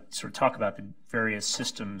 trying to sort of talk about the various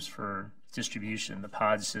systems for distribution, the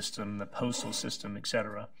pod system, the postal system, et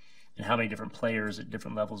cetera, and how many different players at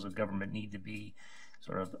different levels of government need to be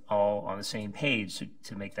sort of all on the same page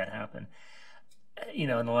to make that happen. You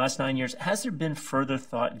know, in the last 9 years, has there been further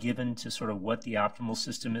thought given to sort of what the optimal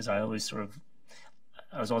system is? I was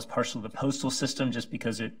always partial to the postal system just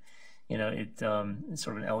because it's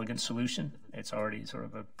sort of an elegant solution. It's already sort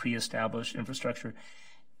of a pre-established infrastructure.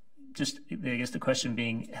 Just, I guess the question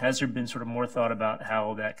being, has there been sort of more thought about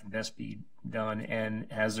how that can best be done,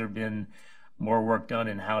 and has there been more work done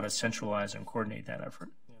in how to centralize and coordinate that effort?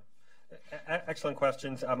 Excellent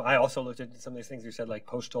questions. I also looked at some of these things you said, like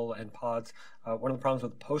postal and pods. One of the problems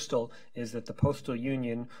with postal is that the postal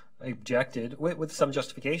union objected, with some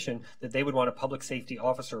justification, that they would want a public safety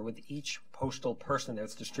officer with each postal person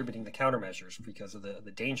that's distributing the countermeasures because of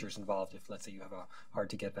the dangers involved if, let's say, you have a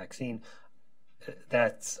hard-to-get vaccine.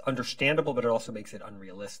 That's understandable, but it also makes it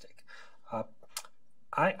unrealistic.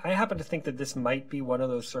 I happen to think that this might be one of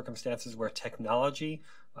those circumstances where technology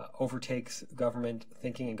overtakes government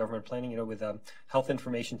thinking and government planning. You know, with health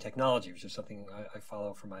information technology, which is something I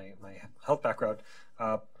follow from my health background.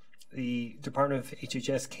 The Department of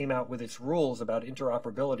HHS came out with its rules about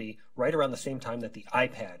interoperability right around the same time that the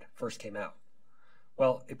iPad first came out.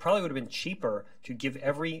 Well, it probably would have been cheaper to give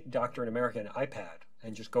every doctor in America an iPad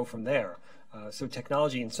and just go from there. So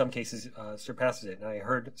technology in some cases surpasses it. And I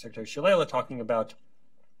heard Secretary Shalala talking about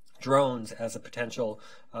drones as a potential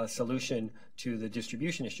solution to the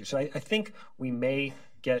distribution issue. So I think we may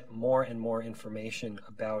get more and more information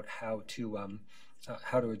about how to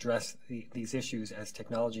address these issues as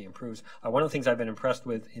technology improves. One of the things I've been impressed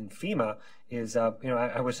with in FEMA is,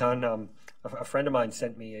 I was on, a friend of mine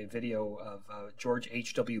sent me a video of George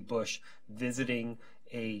H.W. Bush visiting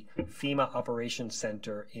a FEMA operations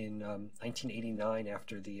center in 1989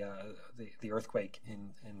 after the earthquake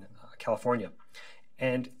in California.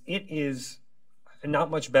 And it is not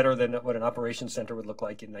much better than what an operations center would look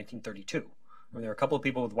like in 1932. I mean, there are a couple of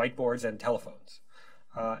people with whiteboards and telephones.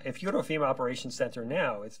 If you go to a FEMA operations center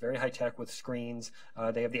now, it's very high tech with screens.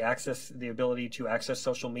 They have the ability to access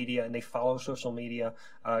social media, and they follow social media.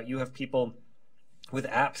 You have people with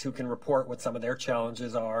apps who can report what some of their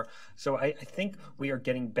challenges are. So I think we are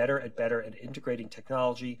getting better at integrating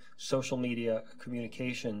technology, social media,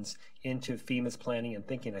 communications into FEMA's planning and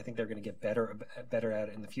thinking. I think they're going to get better at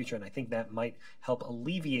it in the future, and I think that might help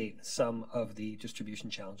alleviate some of the distribution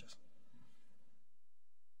challenges.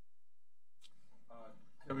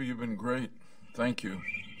 Debbie, you've been great. Thank you.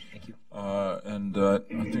 Thank you. And I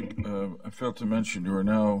think I failed to mention you are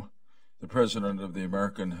now the president of the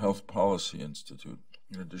American Health Policy Institute,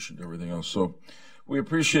 in addition to everything else. So we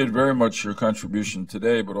appreciate very much your contribution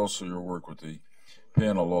today, but also your work with the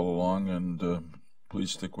panel all along, and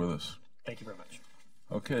please stick with us. Thank you very much.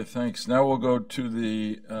 Okay, thanks. Now we'll go to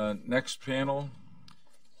the next panel,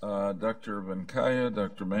 Dr. Venkaya,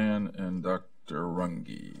 Dr. Mann, and Dr.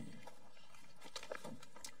 Runge.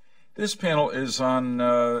 This panel is on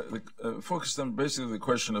focused on basically the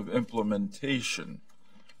question of implementation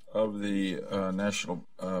of the National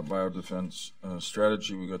Biodefense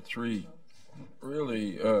Strategy. We got three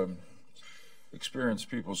really experienced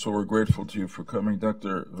people, so we're grateful to you for coming.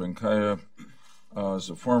 Dr. Venkaya is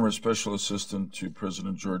a former special assistant to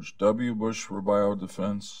President George W. Bush for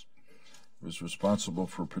biodefense. He was responsible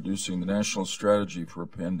for producing the National Strategy for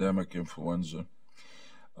Pandemic Influenza.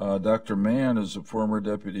 Dr. Mann is a former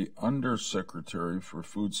Deputy Undersecretary for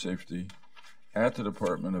Food Safety at the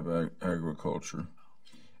Department of Agriculture.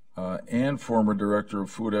 and former Director of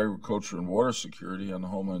Food, Agriculture, and Water Security on the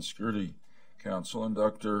Homeland Security Council. And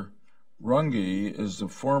Dr. Runge is the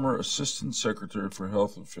former Assistant Secretary for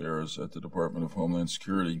Health Affairs at the Department of Homeland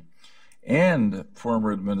Security and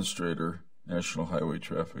former Administrator, National Highway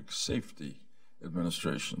Traffic Safety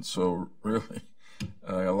Administration. So really,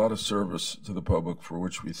 a lot of service to the public, for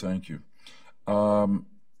which we thank you.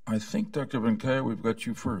 I think, Dr. Benkaya, we've got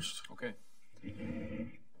you first. Okay.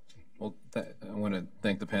 Well, I want to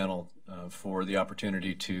thank the panel for the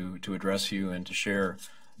opportunity to address you and to share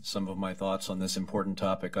some of my thoughts on this important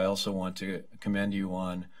topic. I also want to commend you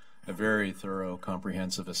on a very thorough,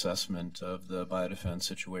 comprehensive assessment of the biodefense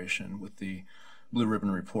situation with the Blue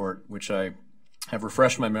Ribbon Report, which I have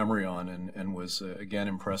refreshed my memory on and was again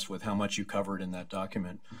impressed with how much you covered in that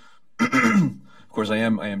document. Of course, I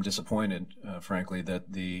am disappointed, frankly,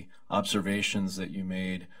 that the observations that you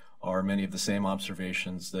made are many of the same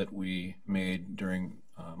observations that we made during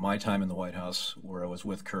my time in the White House, where I was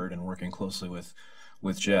with Kurt and working closely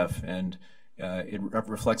with Jeff. And it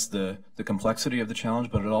reflects the complexity of the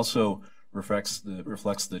challenge, but it also reflects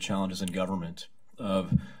the challenges in government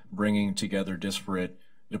of bringing together disparate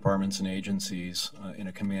departments and agencies in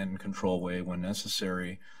a command and control way when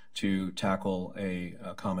necessary to tackle a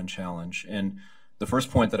common challenge. And the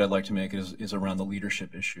first point that I'd like to make is around the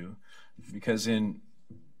leadership issue, because in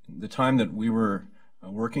the time that we were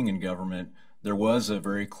working in government, there was a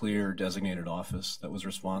very clear designated office that was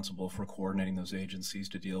responsible for coordinating those agencies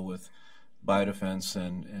to deal with biodefense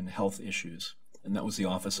and health issues. And that was the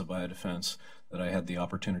Office of Biodefense that I had the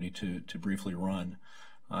opportunity to briefly run.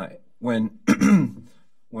 When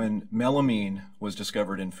melamine was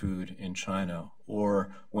discovered in food in China,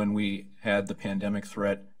 or when we had the pandemic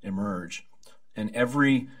threat emerge, and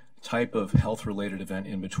every type of health-related event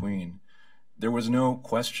in between, there was no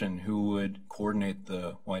question who would coordinate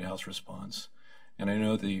the White House response. And I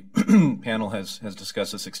know the panel has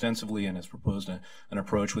discussed this extensively and has proposed an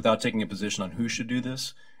approach without taking a position on who should do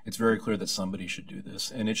this. It's very clear that somebody should do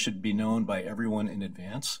this, and it should be known by everyone in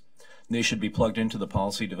advance. They should be plugged into the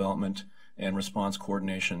policy development and response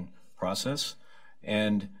coordination process,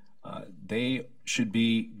 and they should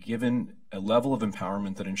be given a level of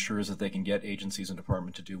empowerment that ensures that they can get agencies and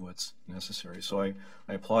department to do what's necessary. So I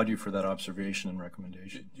applaud you for that observation and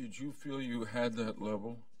recommendation. Did you feel you had that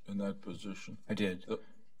level in that position? I did.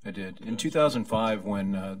 I did. In 2005,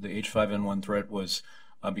 when the H5N1 threat was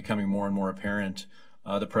becoming more and more apparent,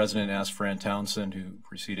 the president asked Fran Townsend, who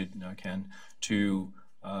preceded Ken, to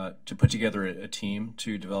put together a team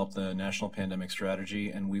to develop the National Pandemic Strategy,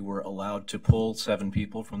 and we were allowed to pull 7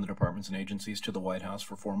 people from the departments and agencies to the White House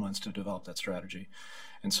for 4 months to develop that strategy.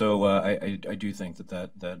 And so I do think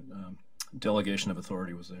that delegation of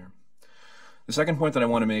authority was there. The second point that I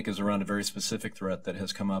want to make is around a very specific threat that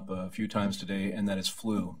has come up a few times today, and that is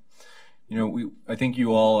flu. You know, I think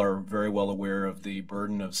you all are very well aware of the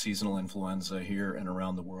burden of seasonal influenza here and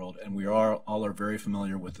around the world, and we all are very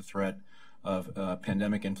familiar with the threat of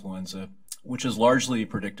pandemic influenza, which is largely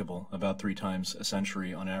predictable. About 3 times a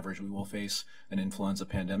century on average we will face an influenza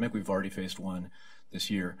pandemic. We've already faced one this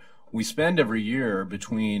year. We spend every year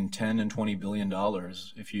between $10 and $20 billion,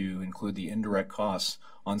 if you include the indirect costs,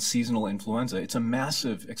 on seasonal influenza. It's a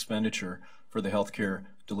massive expenditure for the healthcare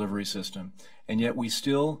delivery system, and yet we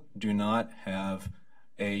still do not have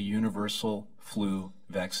a universal flu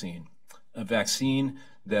vaccine, a vaccine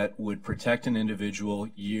that would protect an individual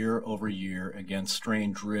year over year against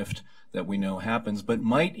strain drift that we know happens, but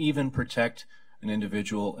might even protect an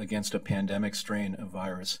individual against a pandemic strain of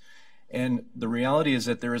virus. And the reality is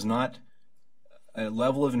that there is not a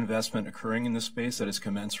level of investment occurring in this space that is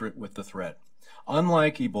commensurate with the threat.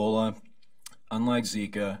 Unlike Ebola, unlike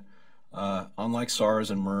Zika, unlike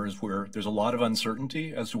SARS and MERS, where there's a lot of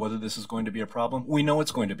uncertainty as to whether this is going to be a problem, we know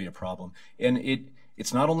it's going to be a problem. And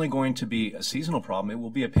it's not only going to be a seasonal problem, it will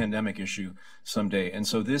be a pandemic issue someday. And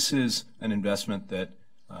so this is an investment that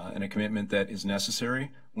and a commitment that is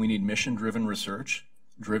necessary. We need mission-driven research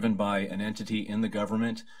driven by an entity in the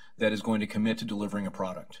government that is going to commit to delivering a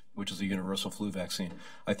product, which is a universal flu vaccine.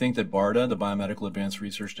 I think that BARDA, the Biomedical Advanced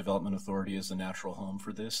Research Development Authority, is the natural home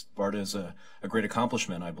for this. BARDA is a great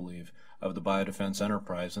accomplishment, I believe, of the biodefense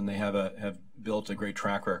enterprise, and they have built a great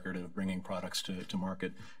track record of bringing products to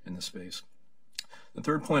market in the space. The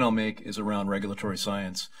third point I'll make is around regulatory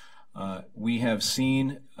science. We have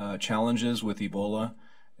seen challenges with Ebola,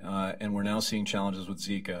 and we're now seeing challenges with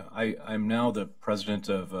Zika. I'm now the president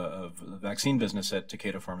of the vaccine business at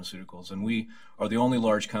Takeda Pharmaceuticals, and we are the only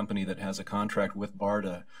large company that has a contract with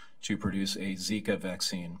BARDA to produce a Zika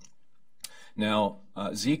vaccine. Now,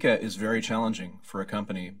 Zika is very challenging for a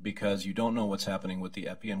company because you don't know what's happening with the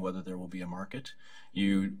epi and whether there will be a market.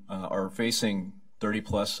 You are facing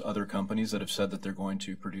 30-plus other companies that have said that they're going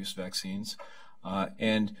to produce vaccines.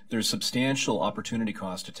 And there's substantial opportunity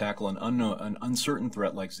cost to tackle an uncertain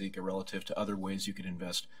threat like Zika relative to other ways you could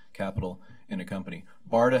invest capital in a company.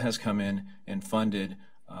 BARDA has come in and funded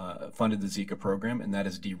the Zika program, and that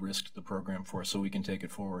has de-risked the program for us so we can take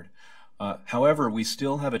it forward. However, we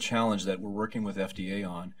still have a challenge that we're working with FDA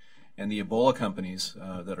on, and the Ebola companies,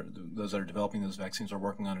 those that are developing those vaccines, are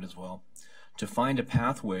working on it as well, to find a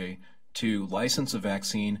pathway to license a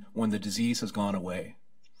vaccine when the disease has gone away.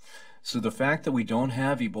 So the fact that we don't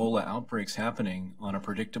have Ebola outbreaks happening on a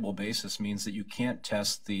predictable basis means that you can't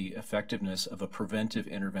test the effectiveness of a preventive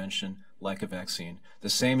intervention like a vaccine. The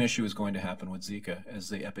same issue is going to happen with Zika as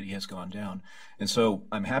the epidemic has gone down. And so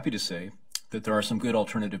I'm happy to say that there are some good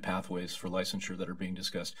alternative pathways for licensure that are being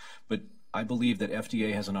discussed. But I believe that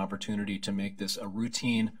FDA has an opportunity to make this a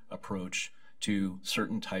routine approach to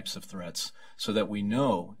certain types of threats so that we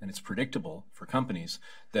know, and it's predictable for companies,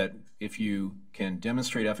 that if you can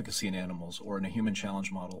demonstrate efficacy in animals or in a human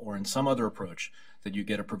challenge model or in some other approach, that you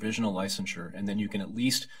get a provisional licensure, and then you can at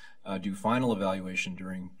least do final evaluation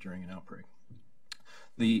during an outbreak.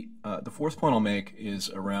 The fourth point I'll make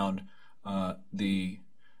is around the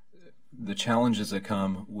challenges that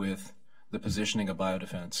come with the positioning of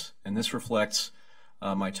biodefense. And this reflects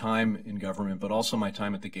my time in government, but also my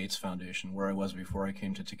time at the Gates Foundation, where I was before I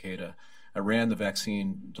came to Takeda. I ran the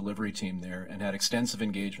vaccine delivery team there and had extensive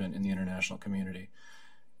engagement in the international community.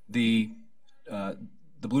 The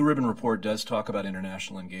Blue Ribbon Report does talk about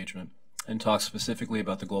international engagement and talks specifically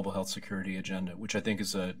about the global health security agenda, which I think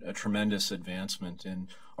is a tremendous advancement in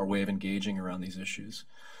our way of engaging around these issues.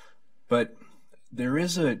 But there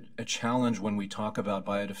is a challenge when we talk about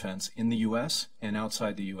biodefense in the U.S. and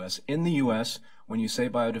outside the U.S. In the U.S., when you say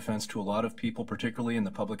biodefense to a lot of people, particularly in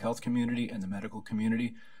the public health community and the medical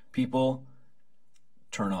community, people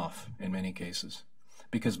turn off in many cases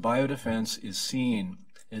because biodefense is seen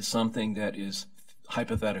as something that is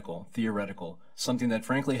hypothetical, theoretical, something that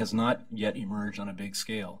frankly has not yet emerged on a big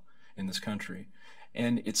scale in this country.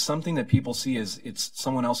 And it's something that people see as it's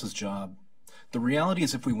someone else's job. The reality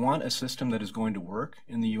is if we want a system that is going to work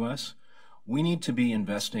in the U.S., we need to be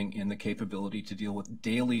investing in the capability to deal with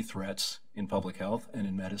daily threats in public health and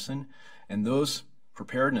in medicine, and those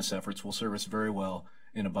preparedness efforts will serve us very well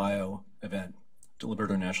in a bio event,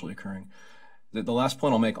 deliberate or naturally occurring. The last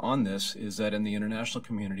point I'll make on this is that in the international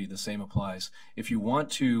community, the same applies. If you want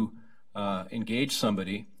to engage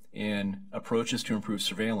somebody in approaches to improve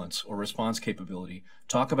surveillance or response capability,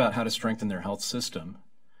 talk about how to strengthen their health system.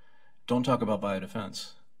 Don't talk about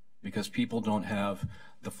biodefense because people don't have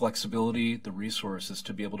the flexibility, the resources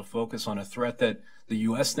to be able to focus on a threat that the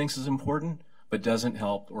U.S. thinks is important but doesn't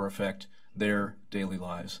help or affect their daily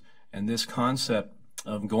lives. And this concept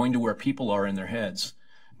of going to where people are in their heads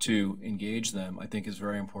to engage them, I think is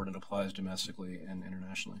very important. It applies domestically and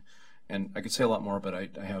internationally. And I could say a lot more, but I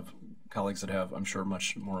have colleagues that have, I'm sure,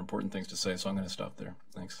 much more important things to say, so I'm going to stop there.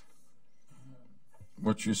 Thanks.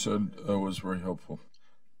 What you said was very helpful.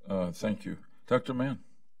 Thank you. Dr. Mann.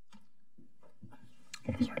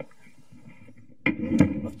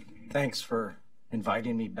 Thanks for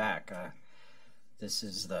inviting me back. This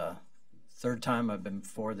is the third time I've been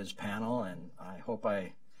before this panel, and I hope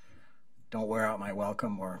I don't wear out my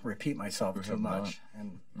welcome or repeat myself too much.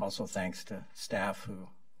 And also thanks to staff who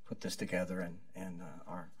put this together and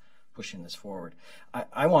are pushing this forward.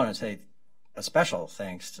 I want to say a special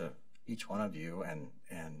thanks to each one of you and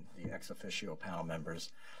the ex officio panel members,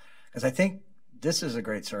 because I think this is a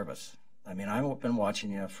great service. I mean, I've been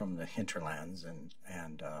watching you from the hinterlands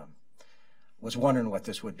and was wondering what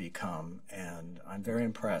this would become, and I'm very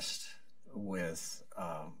impressed with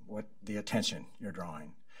what the attention you're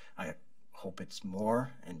drawing. I hope it's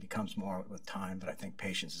more and becomes more with time, but I think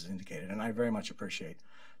patience is indicated, and I very much appreciate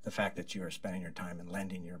the fact that you are spending your time and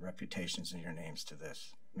lending your reputations and your names to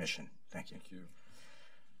this mission. Thank you. Thank you.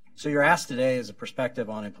 So you're asked today is a perspective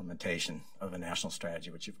on implementation of a national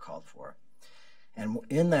strategy, which you've called for. And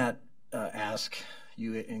in that ask,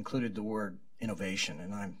 you included the word innovation,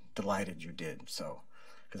 and I'm delighted you did so,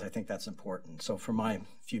 because I think that's important. So for my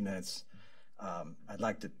few minutes, I'd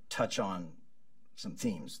like to touch on some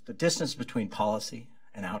themes. The distance between policy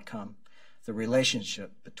and outcome, the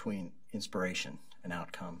relationship between inspiration and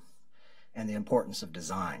outcome, and the importance of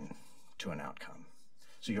design to an outcome.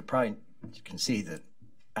 So you can see that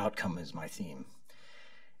outcome is my theme.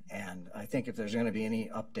 And I think if there's going to be any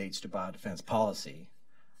updates to biodefense policy,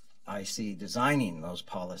 I see designing those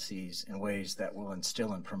policies in ways that will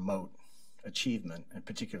instill and promote achievement and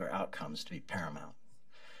particular outcomes to be paramount.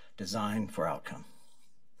 Design for outcome.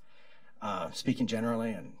 Speaking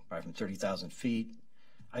generally, and probably from 30,000 feet,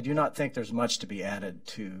 I do not think there's much to be added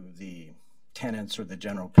to the tenets or the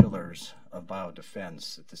general pillars of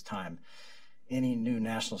biodefense at this time. Any new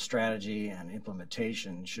national strategy and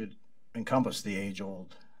implementation should encompass the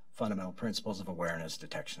age-old fundamental principles of awareness,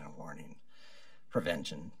 detection, and warning,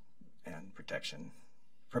 prevention and protection,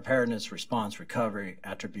 preparedness, response, recovery,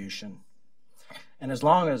 attribution. And as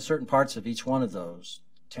long as certain parts of each one of those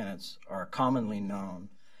tenets are commonly known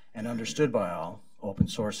and understood by all, open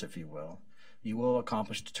source if you will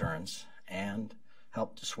accomplish deterrence and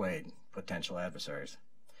help dissuade potential adversaries.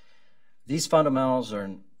 These fundamentals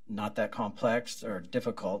are not that complex or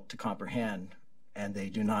difficult to comprehend, and they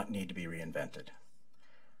do not need to be reinvented.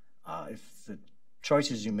 If the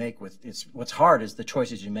choices you make what's hard is the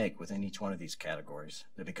choices you make within each one of these categories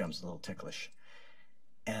that becomes a little ticklish.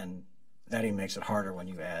 And that even makes it harder when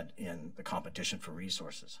you add in the competition for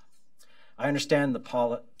resources. I understand the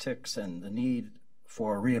politics and the need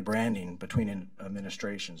for rebranding between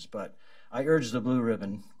administrations, but I urge the Blue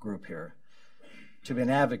Ribbon group here to be an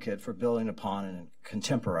advocate for building upon and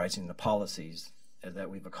contemporizing the policies that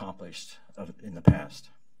we've accomplished in the past.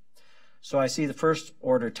 So I see the first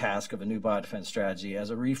order task of a new biodefense strategy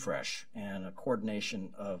as a refresh and a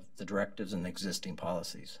coordination of the directives and existing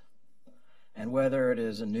policies. And whether it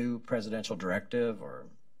is a new presidential directive or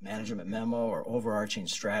management memo or overarching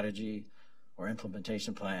strategy or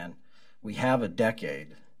implementation plan, we have a decade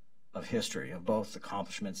of history of both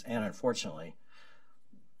accomplishments and, unfortunately,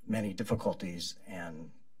 many difficulties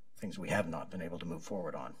and things we have not been able to move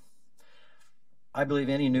forward on. I believe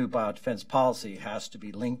any new biodefense policy has to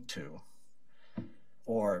be linked to,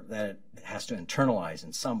 or that it has to internalize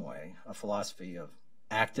in some way, a philosophy of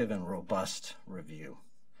active and robust review,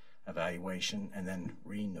 evaluation, and then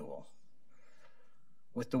renewal.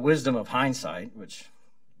 With the wisdom of hindsight, which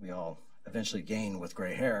we all eventually gain with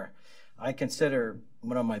gray hair, I consider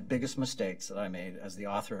one of my biggest mistakes that I made as the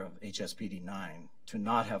author of HSPD 9 to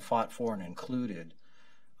not have fought for and included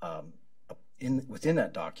within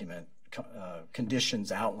that document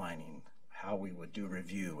conditions outlining how we would do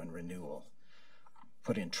review and renewal,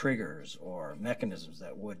 put in triggers or mechanisms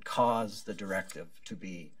that would cause the directive to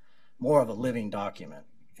be more of a living document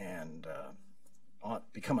and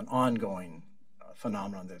become an ongoing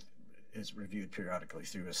phenomenon that is reviewed periodically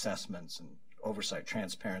through assessments and oversight,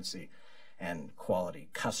 transparency, and quality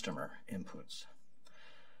customer inputs.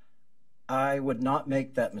 I would not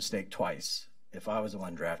make that mistake twice if I was the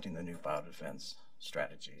one drafting the new biodefense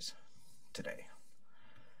strategies today.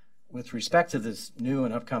 With respect to this new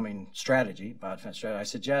and upcoming strategy, biodefense strategy, I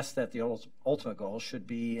suggest that the ultimate goal should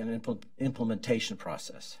be an implementation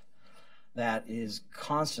process that is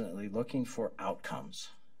constantly looking for outcomes,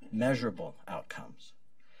 measurable outcomes,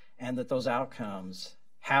 and that those outcomes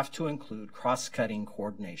have to include cross-cutting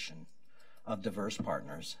coordination of diverse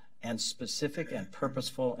partners and specific and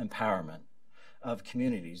purposeful empowerment of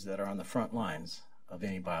communities that are on the front lines of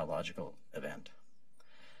any biological event.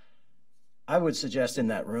 I would suggest in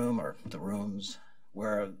that room or the rooms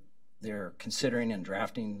where they're considering and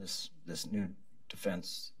drafting this new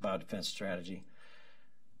biodefense strategy,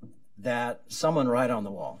 that someone write on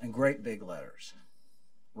the wall in great big letters,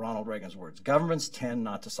 Ronald Reagan's words, "Governments tend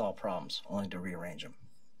not to solve problems, only to rearrange them."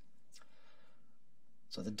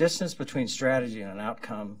 So the distance between strategy and an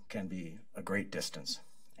outcome can be a great distance.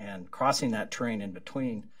 And crossing that terrain in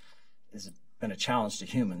between has been a challenge to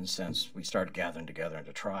humans since we started gathering together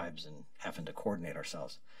into tribes and having to coordinate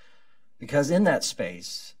ourselves. Because in that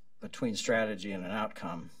space between strategy and an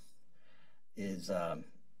outcome is a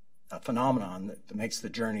phenomenon that makes the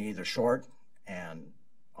journey either short and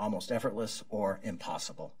almost effortless or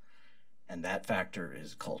impossible. And that factor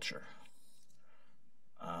is culture.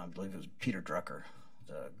 I believe it was Peter Drucker,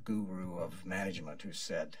 the guru of management, who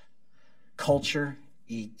said, "Culture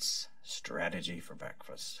eats strategy for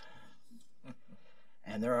breakfast."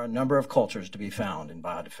 And there are a number of cultures to be found in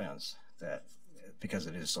biodefense because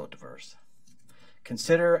it is so diverse.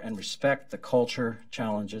 Consider and respect the culture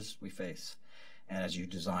challenges we face and as you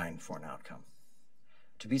design for an outcome.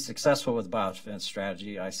 To be successful with biodefense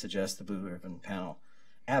strategy, I suggest the Blue Ribbon panel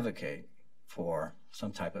advocate for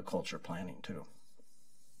some type of culture planning too.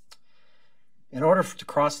 In order to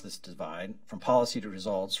cross this divide from policy to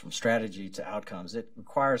results, from strategy to outcomes, it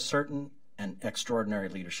requires certain and extraordinary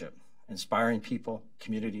leadership, inspiring people,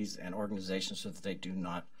 communities, and organizations so that they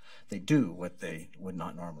do what they would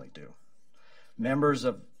not normally do. Members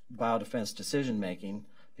of biodefense decision-making,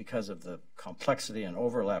 because of the complexity and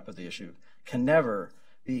overlap of the issue, can never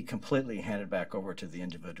be completely handed back over to the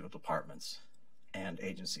individual departments and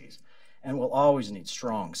agencies. and will always need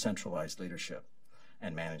strong centralized leadership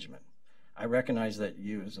and management. I recognize that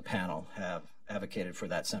you as a panel have advocated for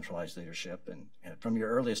that centralized leadership and from your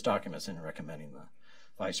earliest documents in recommending the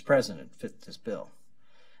Vice President fit this bill.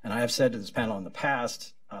 And I have said to this panel in the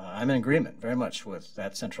past, I'm in agreement very much with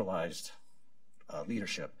that centralized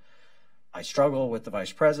leadership. I struggle with the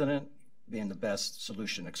Vice President being the best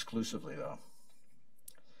solution exclusively, though.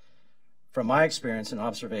 From my experience and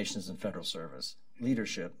observations in federal service,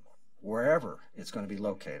 leadership, wherever it's going to be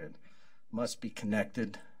located, must be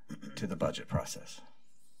connected to the budget process.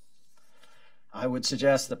 I would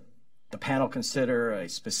suggest that the panel consider a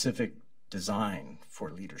specific design for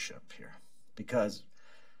leadership here, because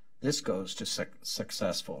this goes to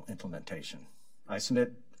successful implementation. I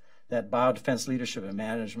submit that biodefense leadership and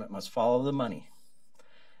management must follow the money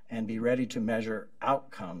and be ready to measure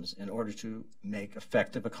outcomes in order to make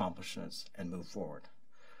effective accomplishments and move forward.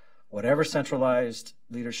 Whatever centralized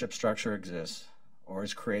leadership structure exists or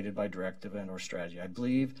is created by directive and or strategy, I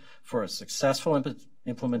believe for a successful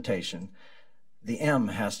implementation, the M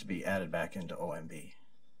has to be added back into OMB.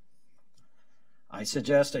 I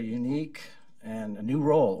suggest a unique and a new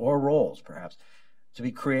role, or roles perhaps, to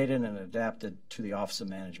be created and adapted to the Office of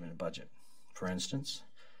Management and Budget. For instance,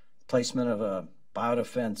 placement of a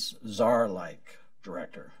biodefense czar-like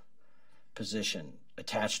director position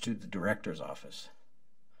attached to the director's office,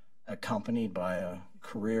 accompanied by a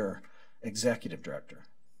career executive director,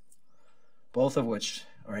 both of which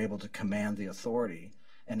are able to command the authority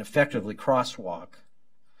and effectively crosswalk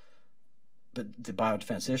the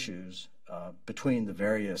biodefense issues between the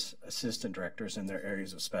various assistant directors and their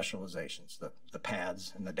areas of specializations, the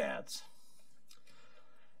PADs and the DADs.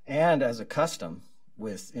 And as a custom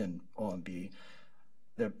within OMB,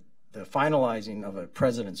 the finalizing of a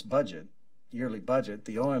president's budget, yearly budget,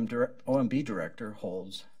 the OMB director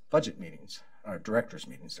holds budget meetings, or directors'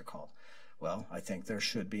 meetings they're called. Well, I think there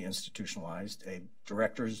should be institutionalized a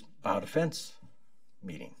director's biodefense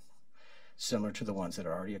meeting, similar to the ones that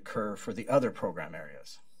already occur for the other program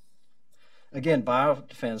areas. Again,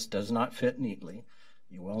 biodefense does not fit neatly,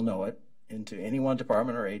 you well know it, into any one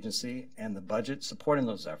department or agency, and the budget supporting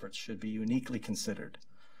those efforts should be uniquely considered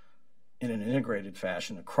in an integrated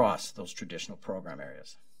fashion across those traditional program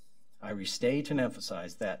areas. I restate and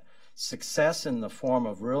emphasize that success in the form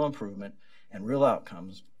of real improvement and real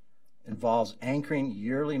outcomes involves anchoring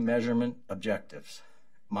yearly measurement objectives,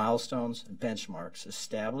 milestones, and benchmarks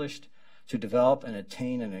established to develop and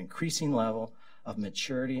attain an increasing level of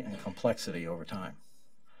maturity and complexity over time.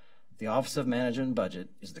 The Office of Management and Budget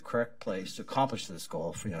is the correct place to accomplish this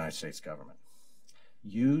goal for the United States government.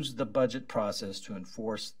 Use the budget process to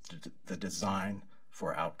enforce the design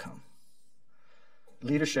for outcome.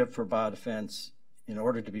 Leadership for biodefense, in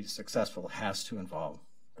order to be successful, has to involve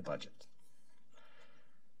the budget.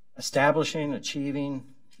 Establishing, achieving,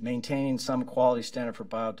 maintaining some quality standard for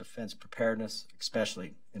biodefense preparedness,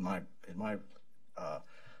 especially in my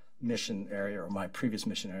mission area or my previous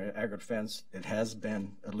mission area, agri-defense, it has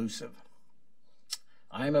been elusive.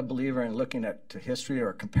 I am a believer in looking to history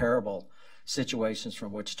or comparable situations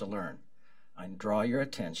from which to learn. I draw your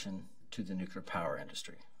attention to the nuclear power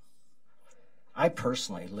industry. I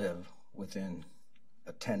personally live within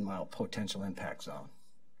a 10-mile potential impact zone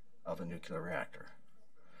of a nuclear reactor.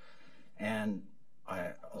 And I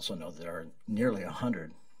also know there are nearly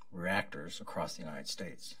 100 reactors across the United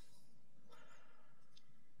States.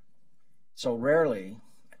 So rarely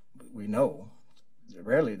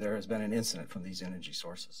there has been an incident from these energy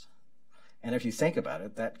sources. And if you think about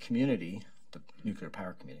it, that community, the nuclear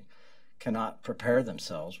power community, cannot prepare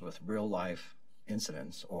themselves with real life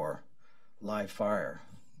incidents or live fire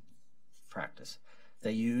practice.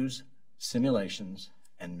 They use simulations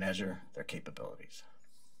and measure their capabilities.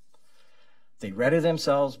 They ready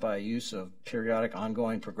themselves by use of periodic,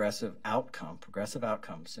 ongoing, progressive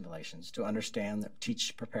outcome simulations to understand,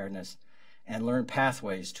 teach preparedness, and learn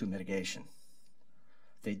pathways to mitigation.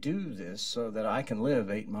 They do this so that I can live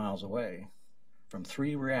 8 miles away from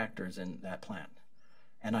 3 reactors in that plant,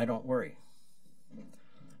 and I don't worry.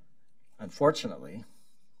 Unfortunately,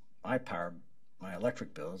 my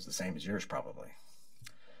electric bill is the same as yours probably.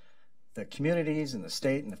 The communities and the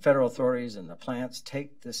state and the federal authorities and the plants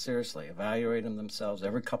take this seriously, evaluate them themselves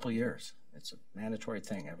every couple of years. It's a mandatory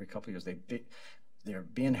thing. Every couple of years they're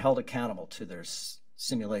being held accountable to their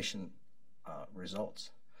simulation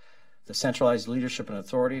results. The centralized leadership and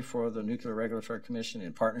authority for the Nuclear Regulatory Commission,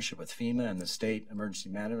 in partnership with FEMA and the state emergency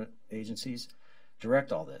management agencies,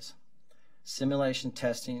 direct all this. Simulation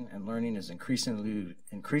testing and learning is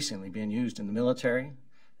increasingly being used in the military,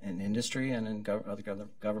 in industry, and in other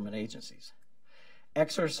government agencies.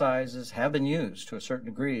 Exercises have been used to a certain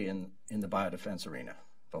degree in the biodefense arena.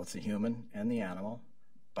 Both the human and the animal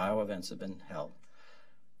bioevents have been held,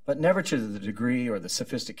 but never to the degree or the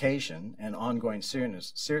sophistication and ongoing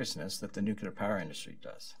seriousness that the nuclear power industry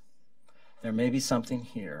does. There may be something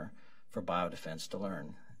here for biodefense to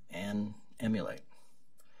learn and emulate.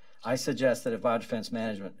 I suggest that if biodefense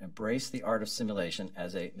management embrace the art of simulation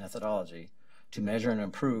as a methodology to measure and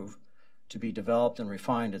improve, to be developed and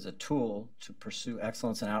refined as a tool to pursue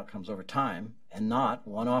excellence and outcomes over time, and not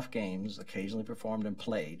one-off games occasionally performed and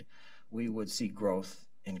played, we would see growth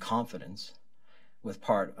in confidence with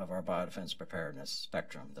part of our biodefense preparedness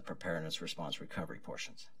spectrum, the preparedness, response, recovery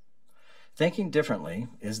portions. Thinking differently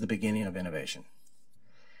is the beginning of innovation.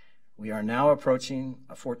 We are now approaching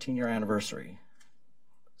a 14-year anniversary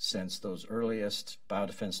since those earliest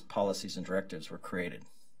biodefense policies and directives were created.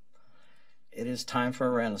 It is time for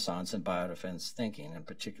a renaissance in biodefense thinking, in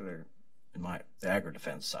particular in the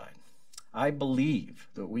agri-defense side. I believe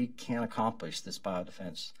that we can accomplish this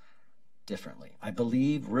biodefense differently. I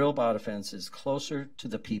believe real biodefense is closer to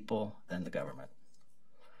the people than the government.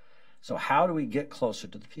 So how do we get closer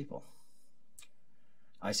to the people?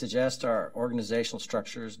 I suggest our organizational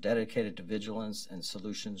structures dedicated to vigilance and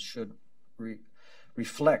solutions should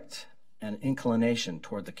reflect an inclination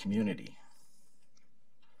toward the community.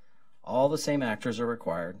 All the same actors are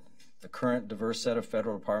required. The current diverse set of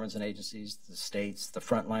federal departments and agencies, the states, the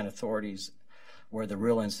frontline authorities, where the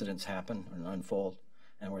real incidents happen and unfold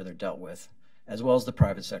and where they're dealt with, as well as the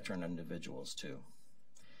private sector and individuals too.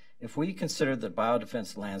 If we consider the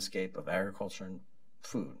biodefense landscape of agriculture and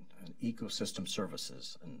food, and ecosystem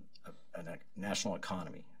services, and a national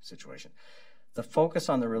economy situation, the focus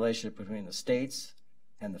on the relationship between the states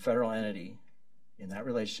and the federal entity, in that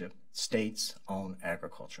relationship, states own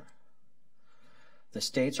agriculture. The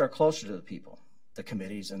states are closer to the people, the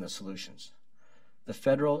committees, and the solutions. The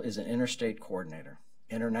federal is an interstate coordinator,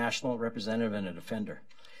 international representative, and a defender.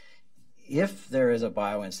 If there is a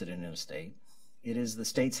bioincident in a state, it is the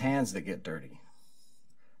state's hands that get dirty.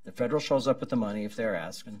 The federal shows up with the money if they're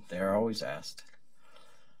asked, and they are always asked.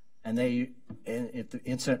 And if the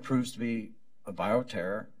incident proves to be a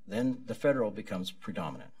bioterror, then the federal becomes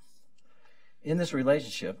predominant. In this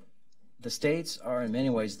relationship, the states are in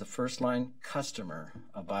many ways the first-line customer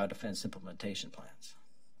of biodefense implementation plans.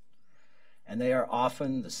 And they are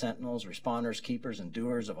often the sentinels, responders, keepers, and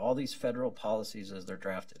doers of all these federal policies as they're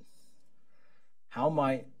drafted. How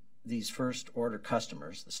might these first-order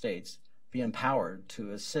customers, the states, be empowered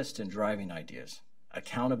to assist in driving ideas,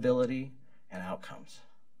 accountability, and outcomes?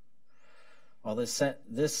 Well,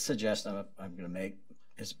 this suggestion I'm going to make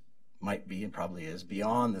might be and probably is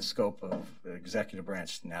beyond the scope of the executive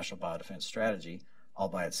branch National Biodefense Strategy all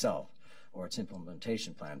by itself, or its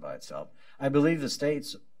implementation plan by itself. I believe the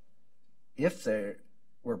states, if they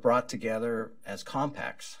were brought together as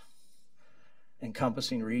compacts,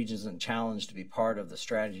 encompassing regions and challenged to be part of the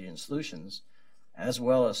strategy and solutions, as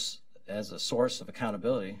well as a source of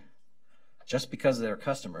accountability, just because they're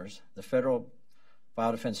customers, the federal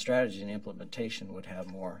biodefense strategy and implementation would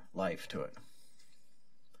have more life to it.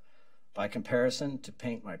 By comparison, to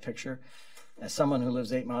paint my picture, as someone who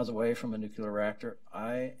lives 8 miles away from a nuclear reactor,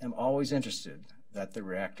 I am always interested that the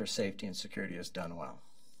reactor safety and security is done well.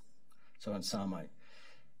 So in sum,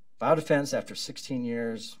 biodefense, after 16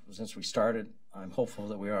 years since we started, I'm hopeful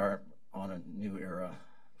that we are on a new era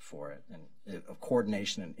for it, and of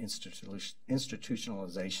coordination and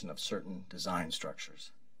institutionalization of certain design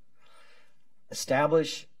structures.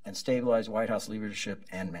 Establish and stabilize White House leadership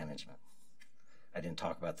and management. I didn't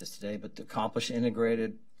talk about this today, but to accomplish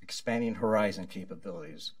integrated, expanding horizon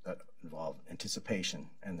capabilities that involve anticipation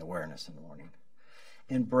and awareness and warning.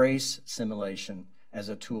 Embrace simulation as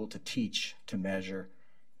a tool to teach, to measure,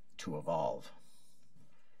 to evolve.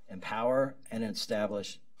 Empower and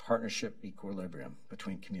establish partnership equilibrium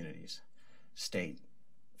between communities, state,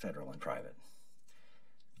 federal, and private.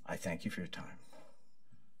 I thank you for your time.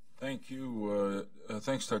 Thank you.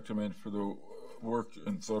 Thanks, Dr. Mann, for the work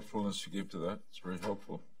and thoughtfulness you gave to that. It's very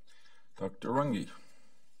helpful. Dr. Runge.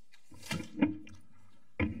 Here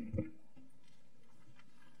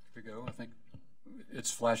we go. I think it's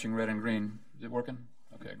flashing red and green. Is it working?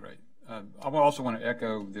 Okay, great. I also want to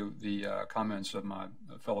echo the comments of my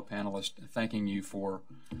fellow panelists, thanking you for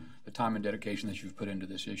the time and dedication that you've put into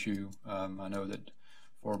this issue. I know that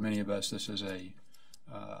for many of us, this is a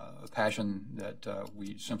passion that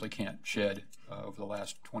we simply can't shed over the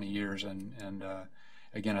last 20 years. And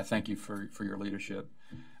again, I thank you for your leadership.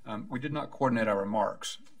 We did not coordinate our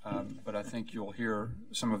remarks, but I think you'll hear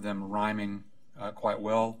some of them rhyming quite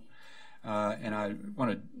well. And I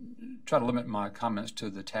want to try to limit my comments to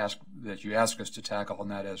the task that you ask us to tackle,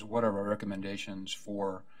 and that is, what are our recommendations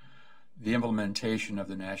for the implementation of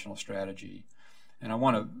the national strategy? And I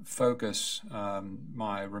want to focus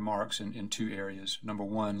my remarks in two areas. Number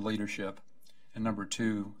one, leadership, and number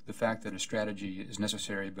two, the fact that a strategy is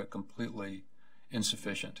necessary but completely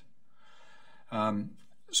insufficient.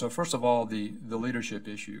 So first of all, the leadership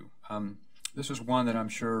issue. This is one that I'm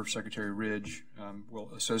sure Secretary Ridge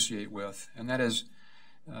will associate with, and that is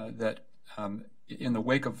that in the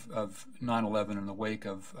wake of 9/11, in the wake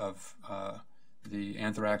of the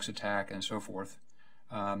anthrax attack and so forth,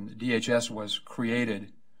 DHS was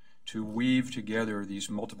created to weave together these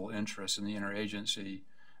multiple interests in the interagency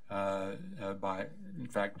by, in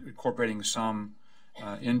fact, incorporating some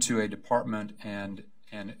into a department and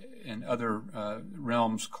other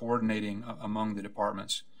realms coordinating among the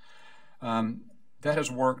departments. That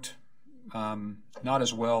has worked not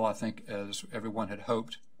as well, I think, as everyone had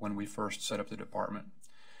hoped when we first set up the department.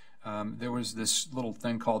 There was this little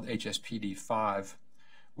thing called HSPD 5,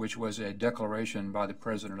 which was a declaration by the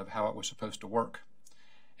President of how it was supposed to work.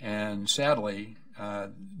 And sadly,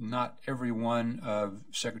 not every one of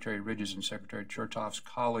Secretary Ridge's and Secretary Chertoff's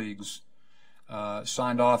colleagues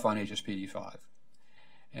signed off on HSPD 5.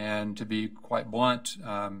 And to be quite blunt,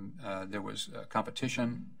 there was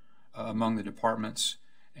competition among the departments,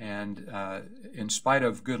 and in spite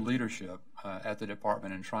of good leadership at the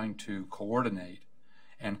department in trying to coordinate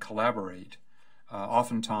and collaborate,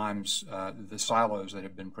 oftentimes the silos that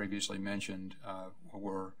have been previously mentioned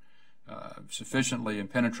were sufficiently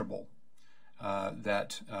impenetrable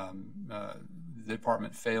that the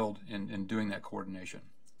department failed in doing that coordination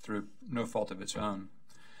through no fault of its own.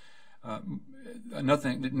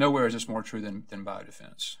 Nowhere is this more true than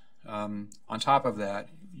biodefense. On top of that,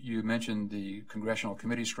 you mentioned the congressional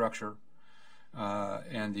committee structure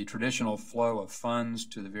and the traditional flow of funds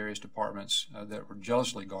to the various departments that were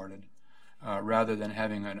jealously guarded rather than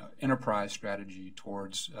having an enterprise strategy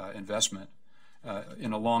towards investment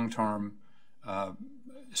in a long-term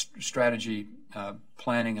strategy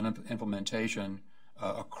planning and implementation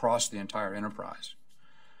across the entire enterprise.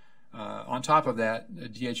 On top of that,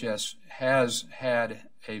 DHS has had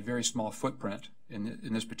a very small footprint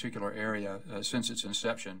in this particular area since its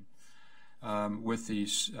inception, with the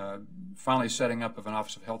finally setting up of an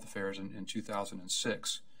Office of Health Affairs in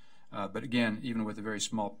 2006. But again, even with a very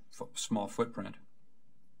small footprint.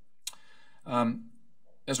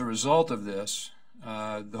 As a result of this,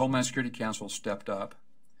 the Homeland Security Council stepped up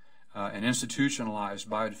and institutionalized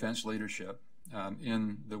biodefense leadership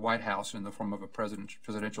in the White House in the form of a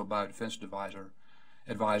presidential biodefense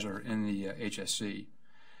advisor in the HSC,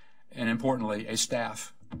 and importantly, a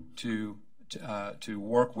staff to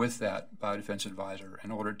work with that biodefense advisor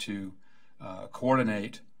in order to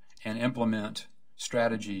coordinate and implement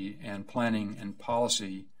strategy and planning and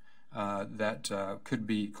policy that could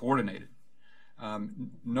be coordinated.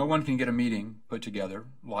 No one can get a meeting put together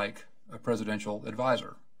like a presidential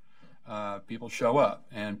advisor. People show up,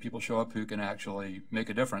 and people show up who can actually make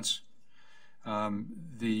a difference.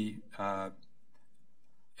 The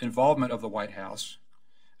involvement of the White House,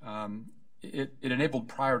 it enabled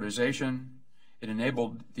prioritization. It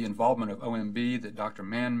enabled the involvement of OMB that Dr.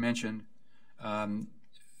 Mann mentioned.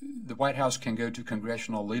 The White House can go to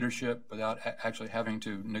congressional leadership without actually having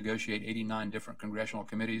to negotiate 89 different congressional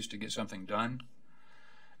committees to get something done.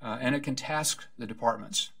 And it can task the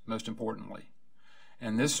departments, most importantly.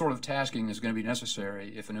 And this sort of tasking is going to be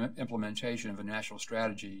necessary if an implementation of a national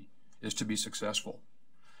strategy is to be successful.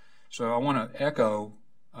 So I want to echo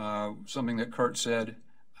something that Kurt said.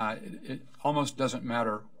 It almost doesn't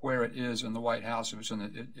matter where it is in the White House,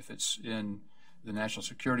 if it's in the national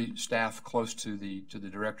security staff close to the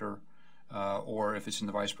director, or if it's in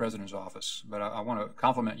the vice president's office. But I want to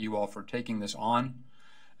compliment you all for taking this on.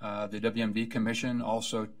 The WMD Commission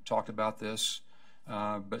also talked about this,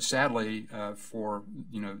 but sadly,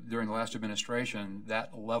 during the last administration,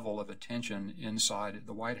 that level of attention inside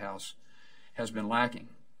the White House has been lacking.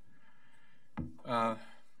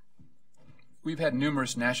 We've had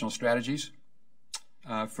numerous national strategies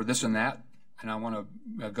for this and that, and I want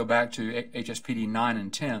to go back to HSPD 9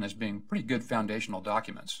 and 10 as being pretty good foundational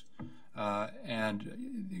documents.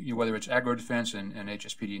 Whether it's agro-defense and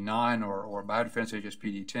HSPD 9 or biodefense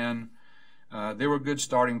HSPD 10, they were good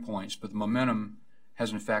starting points, but the momentum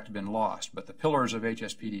has in fact been lost. But the pillars of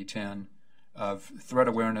HSPD 10 of threat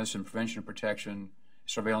awareness and prevention and protection,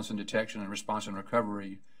 surveillance and detection, and response and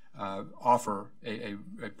recovery offer a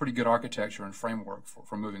pretty good architecture and framework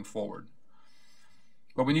for moving forward.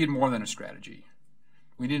 But we need more than a strategy.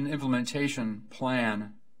 We need an implementation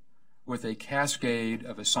plan with a cascade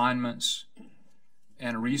of assignments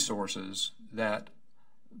and resources that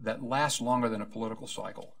last longer than a political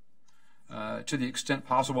cycle. To the extent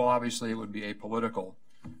possible, obviously, it would be apolitical.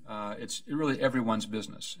 It's really everyone's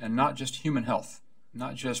business, and not just human health,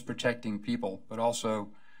 not just protecting people, but also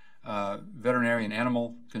veterinary and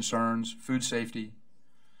animal concerns, food safety,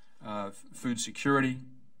 food security,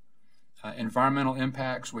 environmental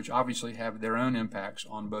impacts, which obviously have their own impacts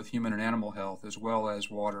on both human and animal health, as well as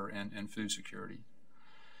water and food security.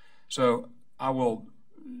 So I will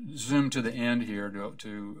zoom to the end here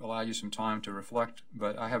to allow you some time to reflect,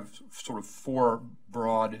 but I have sort of four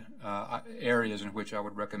broad areas in which I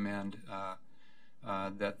would recommend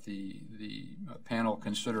that the panel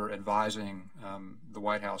consider advising the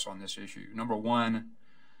White House on this issue. Number one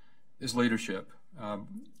is leadership.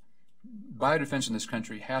 Biodefense in this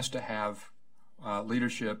country has to have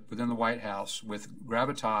leadership within the White House with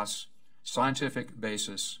gravitas, scientific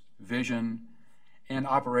basis, vision, and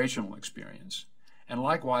operational experience. And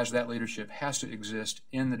likewise, that leadership has to exist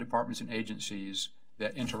in the departments and agencies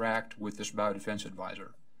that interact with this biodefense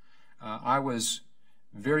advisor. I was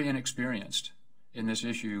very inexperienced in this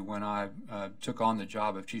issue when I took on the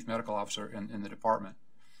job of Chief Medical Officer in the department.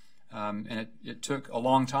 And it took a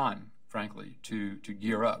long time, frankly, to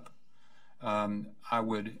gear up. I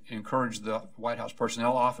would encourage the White House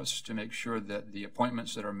Personnel Office to make sure that the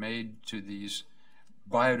appointments that are made to these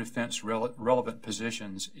biodefense relevant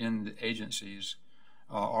positions in the agencies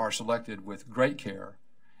are selected with great care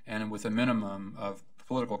and with a minimum of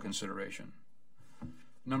political consideration.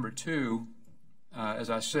 Number two, as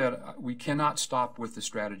I said, we cannot stop with the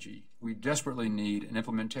strategy. We desperately need an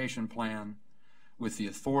implementation plan with the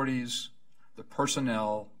authorities, the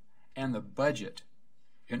personnel, and the budget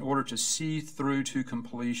in order to see through to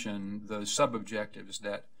completion those sub-objectives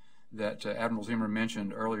that Admiral Zimmer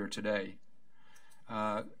mentioned earlier today.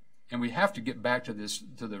 And we have to get back to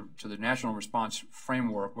the national response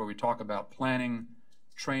framework where we talk about planning,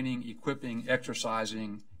 training, equipping,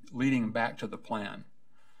 exercising, leading back to the plan.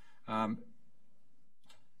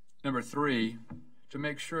 Number three, to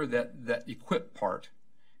make sure that that equip part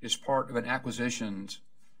is part of an acquisitions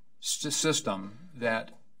system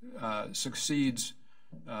that succeeds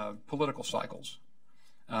political cycles.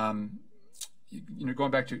 Going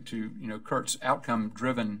back to Kurt's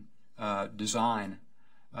outcome-driven design.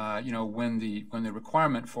 When the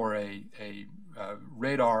requirement for a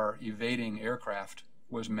radar evading aircraft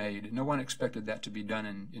was made, no one expected that to be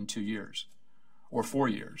done in 2 years or 4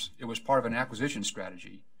 years. It was part of an acquisition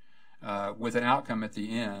strategy with an outcome at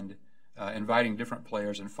the end, inviting different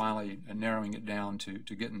players and finally narrowing it down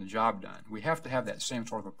to getting the job done. We have to have that same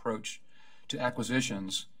sort of approach to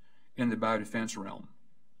acquisitions in the biodefense realm.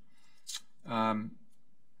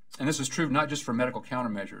 And this is true not just for medical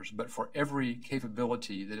countermeasures, but for every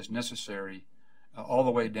capability that is necessary all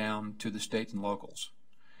the way down to the states and locals.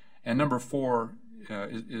 And number four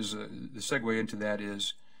is the segue into that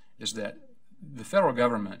is that the federal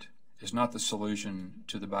government is not the solution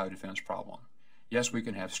to the biodefense problem. Yes, we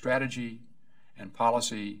can have strategy and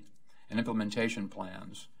policy and implementation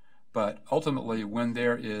plans, but ultimately when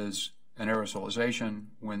there is an aerosolization,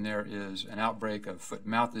 when there is an outbreak of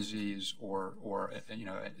foot-and-mouth disease or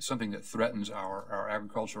something that threatens our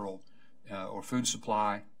agricultural or food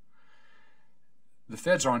supply, the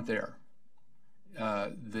feds aren't there.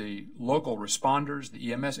 The local responders,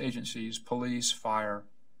 the EMS agencies, police, fire,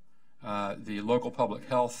 the local public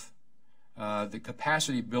health, the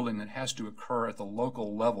capacity building that has to occur at the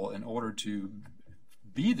local level in order to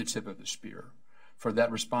be the tip of the spear for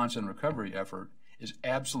that response and recovery effort is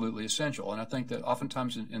absolutely essential. And I think that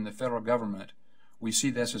oftentimes in the federal government, we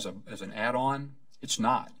see this as an add-on. It's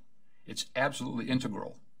not. It's absolutely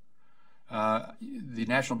integral. The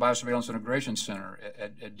National Biosurveillance Integration Center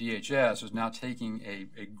at DHS is now taking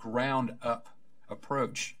a ground-up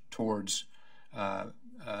approach towards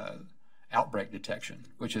outbreak detection,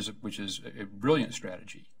 which is a brilliant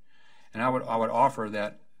strategy. And I would offer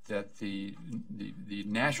that the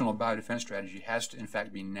National Biodefense Strategy has to in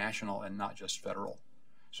fact be national and not just federal.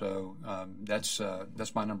 So that's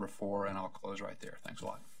my number four, and I'll close right there. Thanks a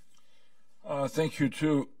lot. Thank you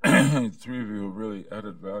too. The three of you have really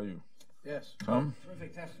added value. Yes. Tom?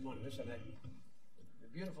 Terrific testimony. Listen, the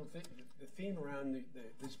beautiful thing, the theme around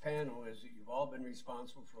this panel is that you've all been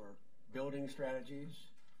responsible for building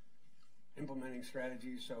strategies, implementing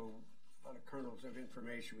strategies, so a lot of kernels of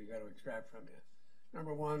information we got to extract from you.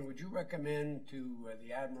 Number one, would you recommend to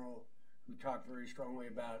the Admiral, who talked very strongly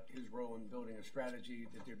about his role in building a strategy,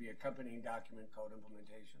 that there be an accompanying document called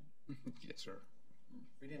implementation? Yes, sir.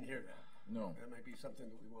 We didn't hear that. No. That might be something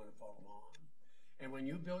that we want to follow on. And when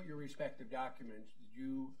you built your respective documents, did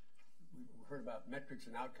you we've heard about metrics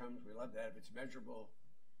and outcomes. We love that. If it's measurable,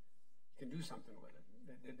 you can do something with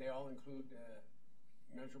it. Did they all include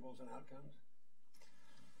measurables and outcomes?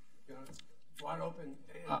 You know, wide open.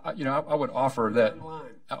 I would offer that.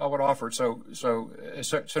 I would offer. So as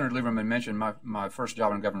Senator Lieberman mentioned, my first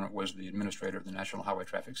job in government was the administrator of the National Highway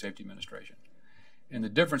Traffic Safety Administration. And the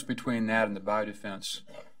difference between that and the biodefense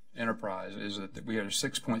enterprise is that we had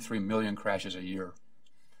 6.3 million crashes a year.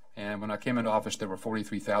 And when I came into office, there were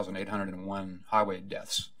 43,801 highway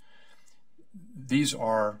deaths. These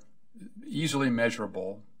are easily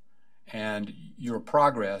measurable, and your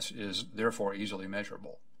progress is therefore easily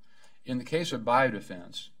measurable. In the case of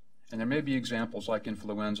biodefense, and there may be examples like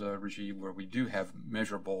influenza regime where we do have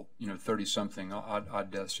measurable, 30-something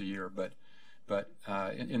odd deaths a year, but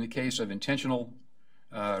in the case of intentional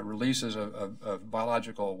releases of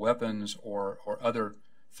biological weapons or other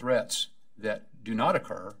threats that do not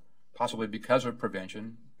occur, possibly because of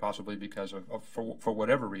prevention, possibly because of for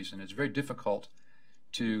whatever reason, it's very difficult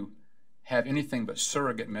to have anything but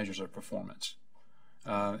surrogate measures of performance.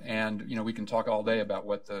 And we can talk all day about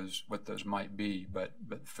what those might be, but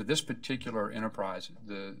for this particular enterprise,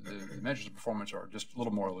 the measures of performance are just a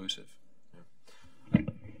little more elusive.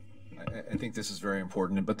 I think this is very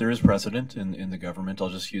important, but there is precedent in the government. I'll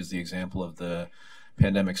just use the example of the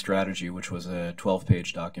pandemic strategy, which was a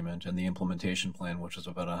 12-page document, and the implementation plan, which was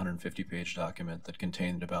about a 150-page document that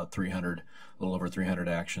contained about a little over 300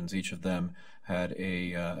 actions. Each of them had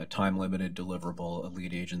a time-limited deliverable, a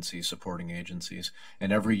lead agency, supporting agencies.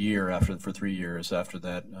 And every year, for 3 years after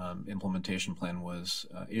that implementation plan was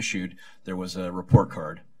issued, there was a report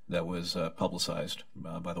card that was publicized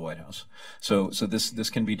by the White House. So this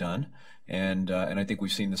can be done, and I think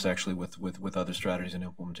we've seen this actually with other strategies and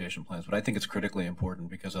implementation plans. But I think it's critically important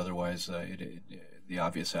because otherwise the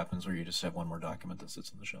obvious happens where you just have one more document that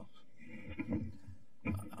sits on the shelf.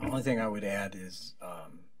 The only thing I would add is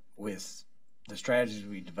with the strategies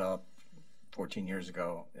we developed 14 years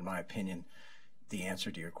ago, in my opinion, the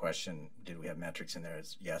answer to your question, did we have metrics in there,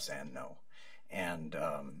 is yes and no. And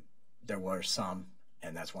there were some.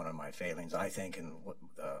 And that's one of my failings, I think, in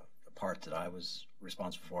the part that I was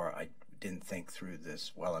responsible for. I didn't think through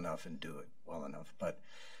this well enough and do it well enough. But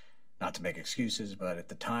not to make excuses, but at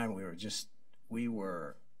the time we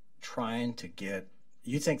were trying to get,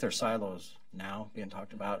 you think there's silos now being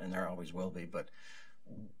talked about, and there always will be, but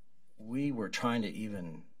we were trying to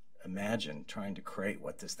even imagine, trying to create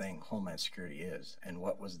what this thing, Homeland Security, is, and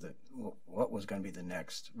what was going to be the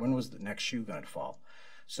next, when was the next shoe going to fall?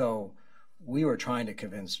 So we were trying to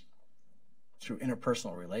convince, through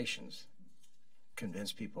interpersonal relations,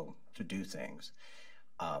 convince people to do things.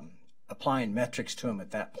 Applying metrics to them at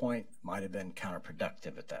that point might have been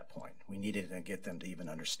counterproductive at that point. We needed to get them to even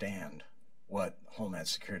understand what Homeland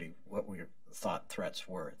Security, what we thought threats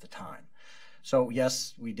were at the time. So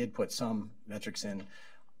yes, we did put some metrics in.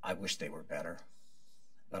 I wish they were better.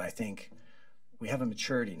 But I think we have a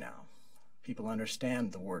maturity now. People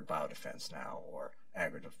understand the word biodefense now, or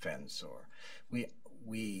agri-defense, or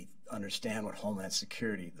we understand what Homeland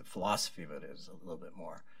Security, the philosophy of it is a little bit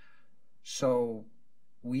more. So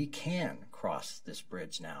we can cross this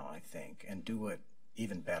bridge now, I think, and do it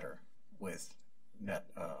even better with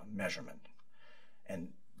measurement and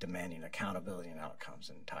demanding accountability and outcomes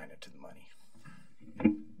and tying it to the money.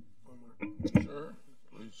 Sure,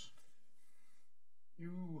 please.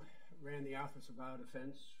 You ran the Office of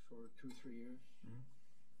Biodefense for 2-3 years.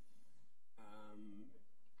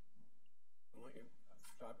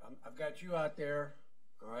 I've got you out there,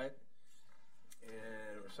 all right,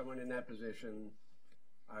 and or someone in that position.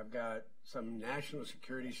 I've got some national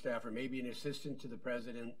security staff, or maybe an assistant to the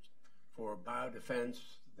president for biodefense.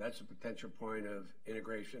 That's a potential point of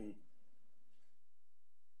integration.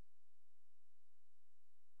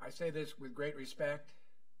 I say this with great respect.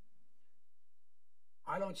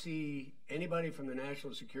 I don't see anybody from the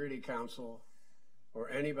National Security Council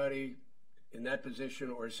or anybody in that position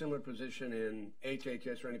or a similar position in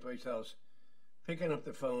HHS or anyplace else picking up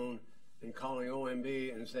the phone and calling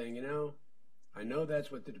OMB and saying, you know, I know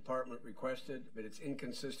that's what the department requested, but it's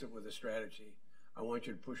inconsistent with the strategy. I want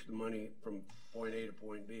you to push the money from point A to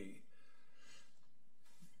point B.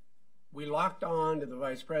 We locked on to the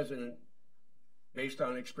vice president based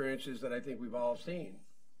on experiences that I think we've all seen.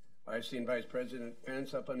 I've seen Vice President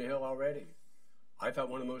Pence up on the Hill already. I thought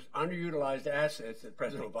one of the most underutilized assets that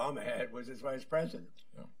President Obama had was his vice president.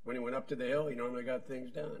 Yeah. When he went up to the Hill, he normally got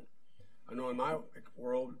things done. I know in my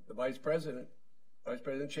world, the Vice President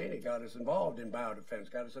Cheney got us involved in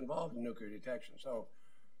biodefense, got us involved in nuclear detection. So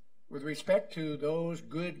with respect to those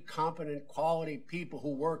good, competent, quality people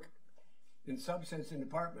who work in subsets and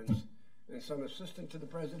departments, and some assistant to the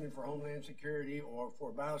president for Homeland Security or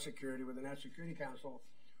for biosecurity with the National Security Council,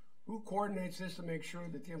 who coordinates this to make sure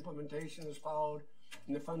that the implementation is followed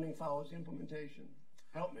and the funding follows the implementation?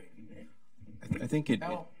 Help me. I think it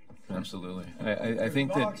absolutely. I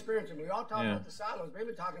think we all that experience it. We all talk about the silos. We've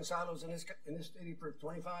been talking silos in this city for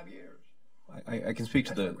 25 years. I can speak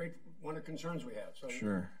to That's one of the concerns we have. So,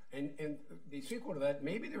 sure. And the sequel to that,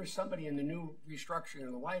 maybe there's somebody in the new restructuring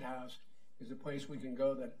in the White House is a place we can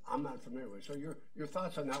go that I'm not familiar with. So your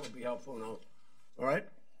thoughts on that would be helpful. And all right?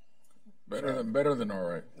 Better than all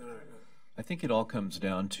right. I think it all comes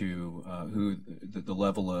down to the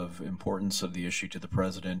level of importance of the issue to the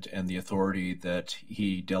president and the authority that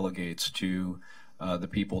he delegates to the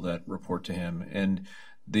people that report to him. And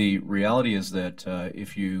the reality is that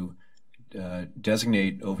if you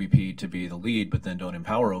designate OVP to be the lead, but then don't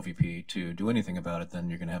empower OVP to do anything about it, then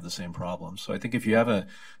you're going to have the same problem. So I think if you have a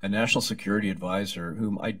national security advisor,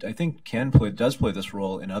 whom I think does play this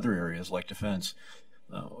role in other areas like defense,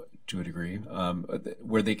 to a degree,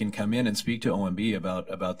 where they can come in and speak to OMB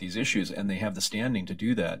about these issues, and they have the standing to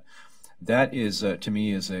do that. That is, to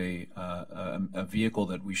me, is a vehicle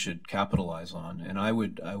that we should capitalize on. And I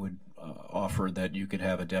would offer that you could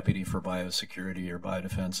have a deputy for biosecurity or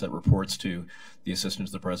biodefense that reports to the assistant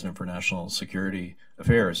to the president for national security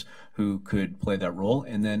affairs, who could play that role.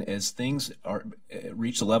 And then as things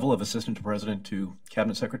reach the level of assistant to president to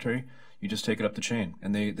cabinet secretary, you just take it up the chain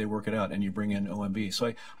and they work it out, and you bring in OMB.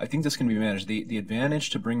 So I think this can be managed. The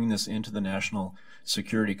advantage to bringing this into the national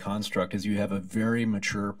security construct is you have a very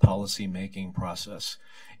mature policy making process.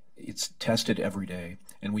 It's tested every day,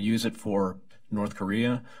 and we use it for North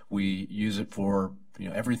Korea. We use it for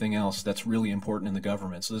everything else that's really important in the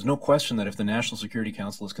government. So there's no question that if the National Security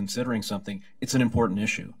Council is considering something, it's an important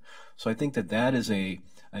issue. So I think that is a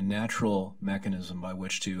natural mechanism by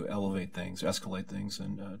which to elevate things, escalate things,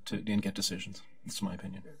 and get decisions. That's my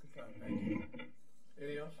opinion.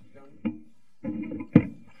 Anything else, John?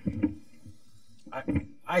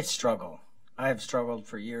 I struggle. I have struggled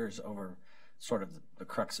for years over sort of the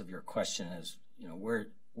crux of your question is,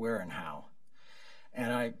 where and how.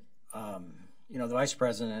 And the vice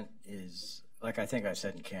president is, like I think I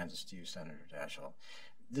said in Kansas to you, Senator Daschle,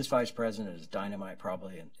 this vice president is dynamite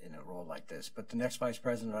probably in a role like this, but the next vice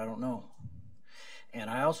president, I don't know. And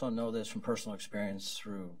I also know this from personal experience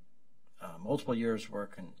through multiple years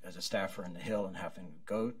working as a staffer in the Hill and having to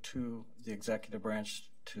go to the executive branch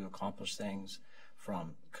to accomplish things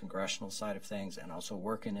from congressional side of things, and also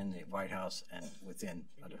working in the White House and within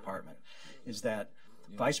a department, is that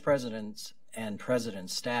vice presidents and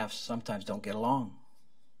presidents' staffs sometimes don't get along.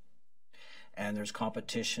 And there's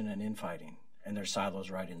competition and infighting, and there's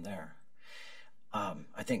silos right in there. I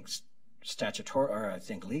think I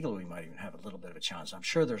think legally we might even have a little bit of a challenge. I'm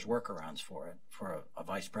sure there's workarounds for it, for a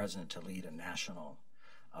vice president to lead a national,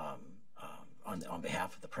 on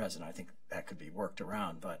behalf of the president. I think that could be worked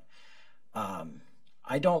around, but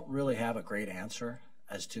I don't really have a great answer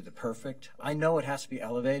as to the perfect. I know it has to be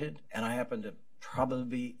elevated, and I happen to probably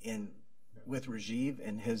be with Rajiv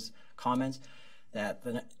in his comments that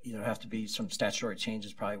there have to be some statutory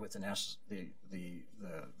changes probably with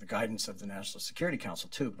the guidance of the National Security Council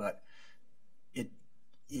too, but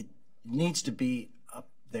it needs to be up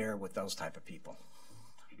there with those type of people.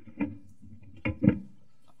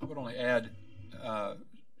 I would only add,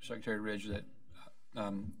 Secretary Ridge, that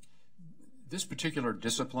this particular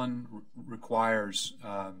discipline requires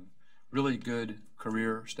really good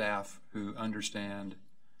career staff who understand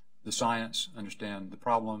the science, understand the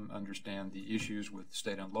problem, understand the issues with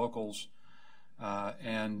state and locals,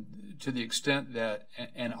 and to the extent that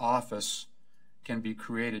an office can be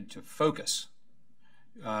created to focus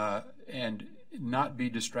and not be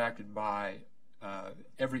distracted by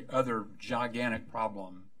every other gigantic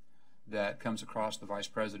problem that comes across the vice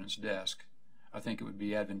president's desk, I think it would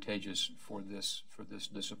be advantageous for this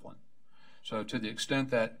discipline. So to the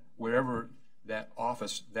extent that wherever that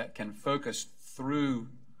office that can focus through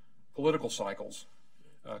political cycles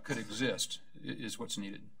could exist is what's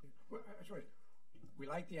needed. That's right. We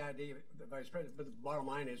like the idea of the vice president, but the bottom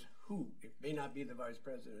line is who. It may not be the vice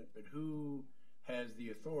president, but who has the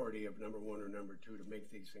authority of number one or number two to make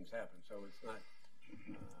these things happen. So it's not.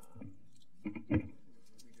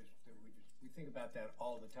 We think about that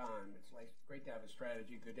all the time. It's like great to have a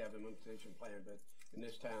strategy, good to have an implementation plan, but in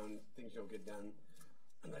this town, things don't get done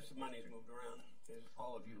unless the money's moved around, as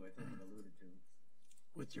all of you, I think, have alluded to.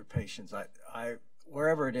 With your patience, I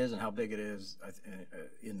wherever it is and how big it is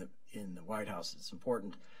in the White House, it's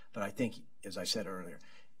important. But I think, as I said earlier,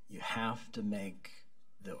 you have to make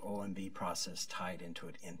the OMB process tied into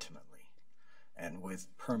it intimately, and with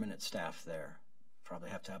permanent staff there probably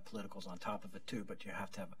have to have politicals on top of it too, but you have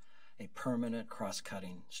to have a permanent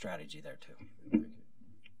cross-cutting strategy there too.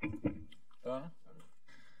 Donna?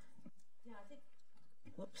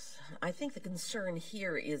 I think the concern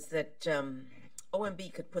here is that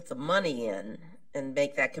OMB could put the money in and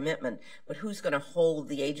make that commitment, but who's going to hold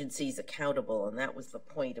the agencies accountable? And that was the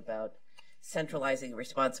point about centralizing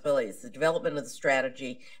responsibilities, the development of the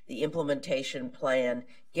strategy, the implementation plan,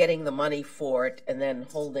 getting the money for it, and then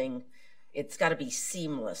holding. It's got to be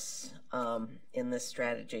seamless in this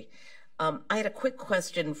strategy. I had a quick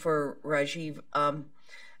question for Rajiv.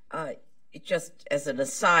 Just as an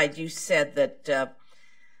aside, you said that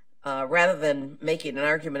rather than making an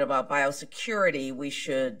argument about biosecurity, we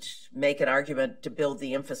should make an argument to build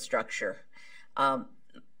the infrastructure.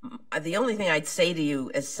 The only thing I'd say to you,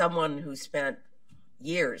 as someone who spent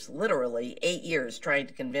years, literally 8 years, trying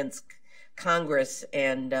to convince Congress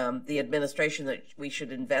and the administration that we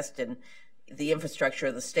should invest in the infrastructure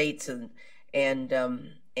of the states and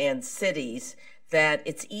cities, that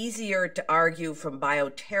it's easier to argue from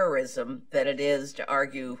bioterrorism than it is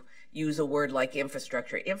to use a word like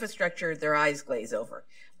infrastructure. Infrastructure, their eyes glaze over.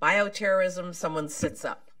 Bioterrorism, someone sits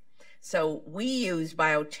up. So we use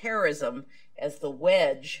bioterrorism as the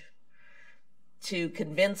wedge to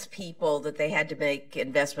convince people that they had to make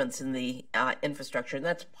investments in the infrastructure, and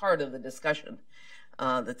that's part of the discussion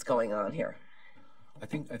that's going on here. I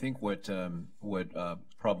think what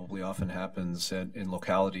probably often happens in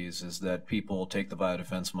localities is that people take the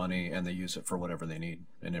biodefense money and they use it for whatever they need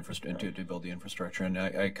to build the infrastructure. And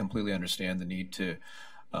I completely understand the need to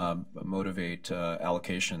motivate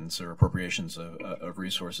allocations or appropriations of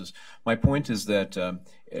resources. My point is that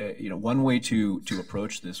one way to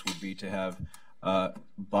approach this would be to have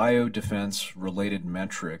biodefense related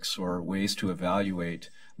metrics or ways to evaluate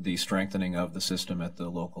the strengthening of the system at the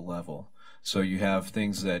local level. So you have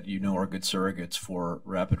things that are good surrogates for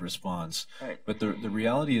rapid response. Right. But the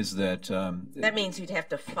reality is that that means you'd have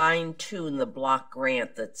to fine tune the block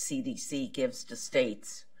grant that CDC gives to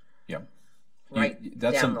states. Yeah. Right.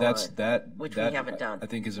 Which we haven't done. I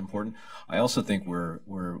think is important. I also think we're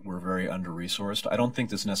very under resourced. I don't think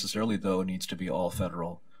this necessarily though needs to be all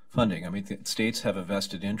federal funding. I mean, states have a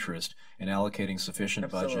vested interest in allocating sufficient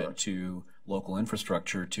budget to local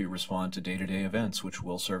infrastructure to respond to day-to-day events, which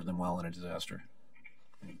will serve them well in a disaster.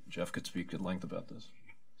 Jeff could speak at length about this.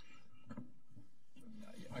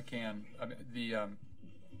 I can.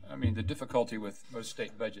 The difficulty with most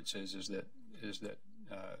state budgets is that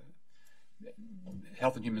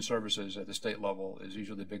Health and Human Services at the state level is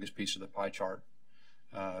usually the biggest piece of the pie chart.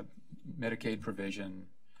 Medicaid provision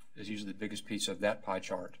is usually the biggest piece of that pie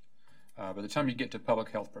chart. By the time you get to public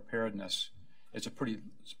health preparedness, it's a pretty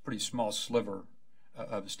small sliver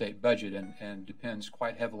of the state budget and depends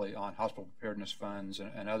quite heavily on hospital preparedness funds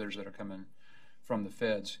and others that are coming from the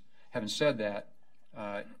feds. Having said that,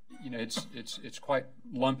 it's quite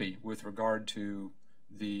lumpy with regard to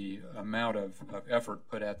the amount of effort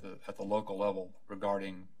put at the local level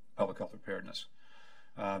regarding public health preparedness.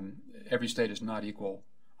 Every state is not equal.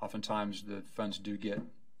 Oftentimes the funds do get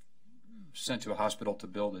sent to a hospital to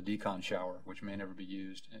build a decon shower, which may never be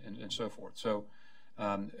used, and so forth. So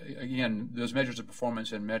again, those measures of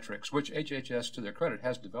performance and metrics, which HHS, to their credit,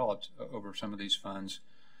 has developed over some of these funds,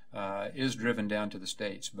 is driven down to the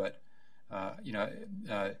states. But I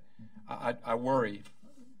worry.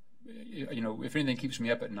 If anything keeps me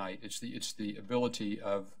up at night, it's the ability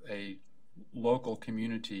of a local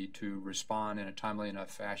community to respond in a timely enough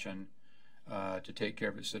fashion to take care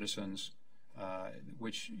of its citizens,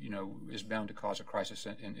 which is bound to cause a crisis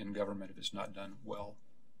in government if it's not done well.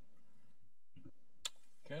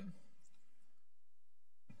 Ken?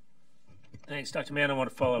 Thanks, Dr. Mann. I want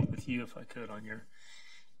to follow up with you, if I could,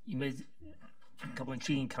 you made a couple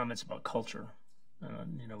intriguing comments about culture.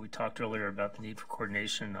 We talked earlier about the need for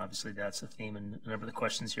coordination. Obviously, that's a theme in a number of the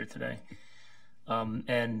questions here today.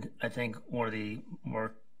 And I think one of the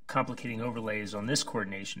more complicating overlays on this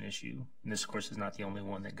coordination issue, and this, of course, is not the only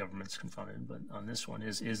one that government's confronted, but on this one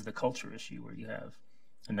is the culture issue, where you have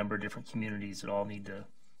a number of different communities that all need to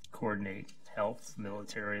coordinate: health,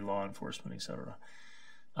 military, law enforcement, et cetera.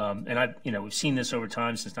 And we've seen this over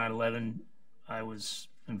time since 9/11. I was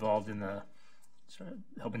involved in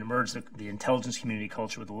helping to merge the intelligence community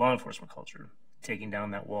culture with the law enforcement culture, taking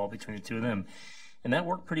down that wall between the two of them. And that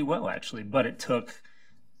worked pretty well, actually, but it took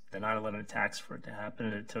the 9/11 attacks for it to happen,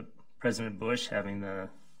 and it took President Bush having the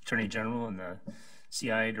Attorney General and the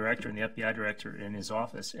CIA director and the FBI director in his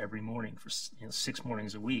office every morning for 6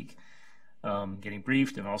 mornings a week, getting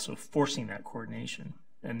briefed and also forcing that coordination.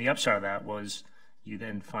 And the upside of that was you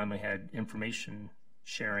then finally had information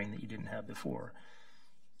sharing that you didn't have before.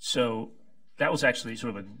 So that was actually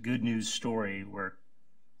sort of a good news story where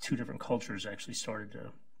two different cultures actually started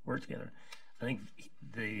to work together. I think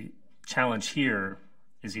the challenge here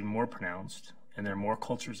is even more pronounced, and there are more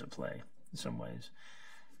cultures at play in some ways.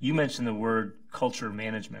 You mentioned the word culture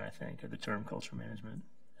management, I think, or the term culture management,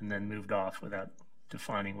 and then moved off without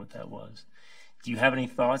defining what that was. Do you have any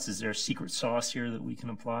thoughts? Is there a secret sauce here that we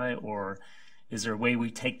can apply, or is there a way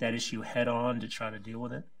we take that issue head on to try to deal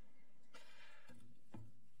with it?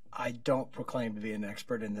 I don't proclaim to be an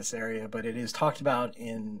expert in this area, but it is talked about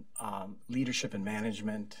in leadership and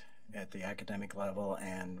management at the academic level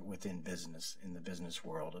and within business, in the business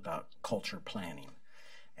world, about culture planning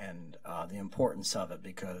and the importance of it,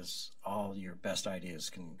 because all your best ideas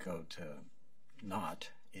can go to naught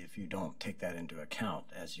if you don't take that into account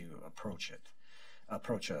as you approach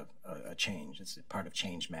a change. It's part of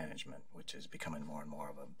change management, which is becoming more and more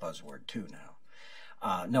of a buzzword too now.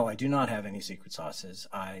 No, I do not have any secret sauces.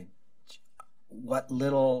 What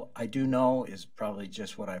little I do know is probably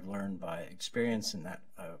just what I've learned by experience, and that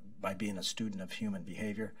by being a student of human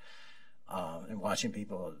behavior and watching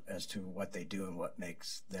people as to what they do and what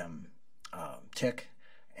makes them tick,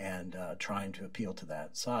 and trying to appeal to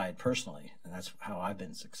that side personally. And that's how I've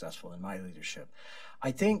been successful in my leadership. I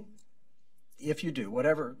think if you do,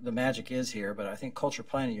 whatever the magic is here, but I think culture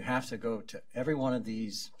planning, you have to go to every one of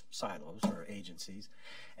these silos or agencies,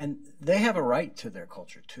 and they have a right to their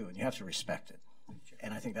culture too, and you have to respect it.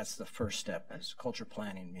 And I think that's the first step, is culture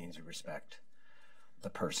planning means you respect the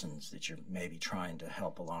persons that you're maybe trying to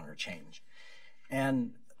help along or change.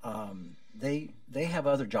 And they have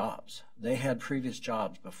other jobs. They had previous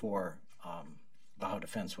jobs before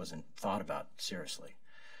biodefense wasn't thought about seriously.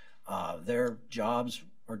 Their jobs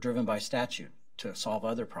are driven by statute to solve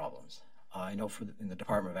other problems. I know in the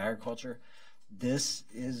Department of Agriculture, this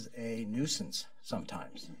is a nuisance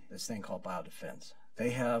sometimes, this thing called biodefense.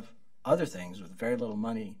 They have other things with very little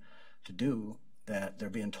money to do that they're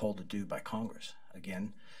being told to do by Congress.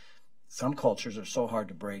 Again, some cultures are so hard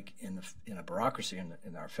to break in a bureaucracy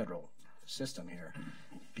in our federal system here,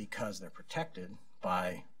 because they're protected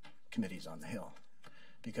by committees on the Hill,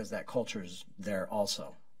 because that culture is there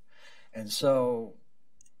also. And so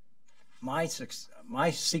my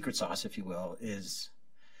secret sauce, if you will, is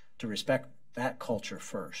to respect that culture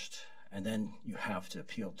first, and then you have to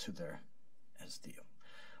appeal to their, as the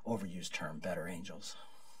overused term, better angels.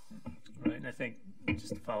 Right, and I think, just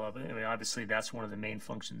to follow up, I mean, obviously that's one of the main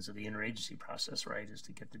functions of the interagency process, right, is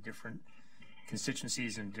to get the different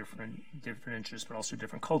constituencies and different interests, but also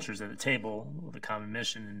different cultures at the table with a common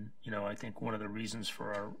mission. And, you know, I think one of the reasons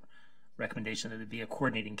for our recommendation that it be a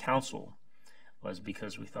coordinating council was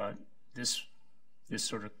because we thought this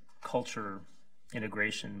sort of culture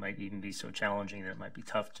integration might even be so challenging that it might be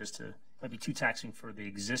tough might be too taxing for the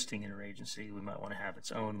existing interagency. We might want to have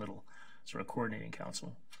its own little sort of coordinating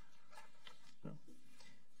council.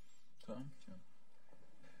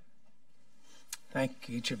 Thank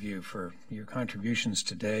each of you for your contributions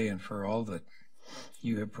today and for all that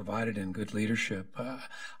you have provided in good leadership.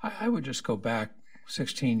 I would just go back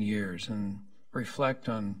 16 years and reflect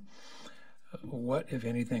on what, if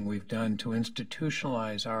anything, we've done to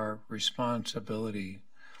institutionalize our responsibility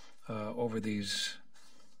over this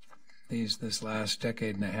last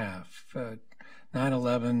decade and a half.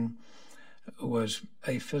 9/11 was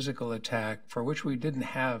a physical attack for which we didn't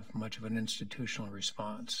have much of an institutional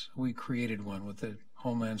response. We created one with the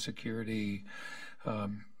Homeland Security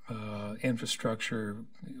infrastructure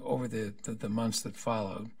over the months that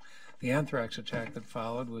followed. The anthrax attack that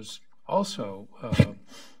followed was also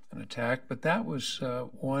an attack, but that was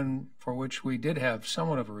one for which we did have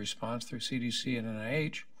somewhat of a response through CDC and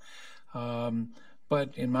NIH,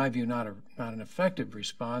 but in my view, not an effective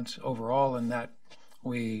response overall, in that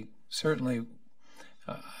we certainly,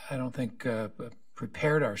 I don't think,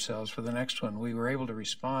 prepared ourselves for the next one. We were able to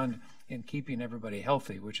respond in keeping everybody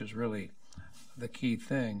healthy, which is really the key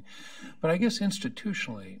thing. But I guess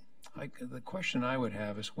institutionally, the question I would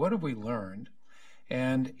have is, what have we learned?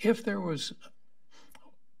 And if there was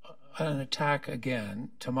an attack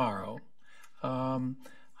again tomorrow,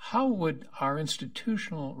 how would our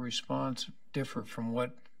institutional response differ from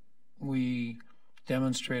what we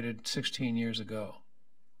demonstrated 16 years ago?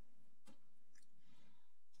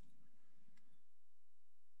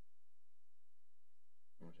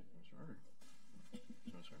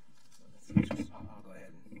 I'll go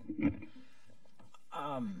ahead.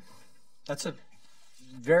 That's a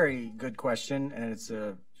very good question, and it's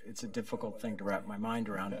a difficult thing to wrap my mind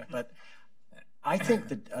around. But I think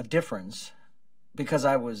that a difference, because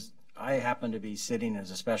I happened to be sitting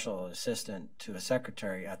as a special assistant to a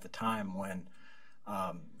secretary at the time when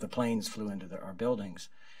the planes flew into our buildings,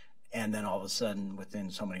 And then all of a sudden, within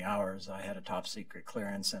so many hours, I had a top secret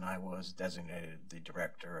clearance, and I was designated the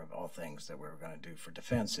director of all things that we were going to do for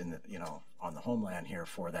defense in the, on the homeland here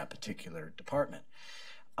for that particular department.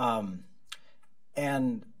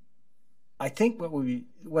 And I think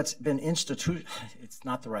what's been it's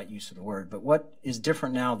not the right use of the word, but what is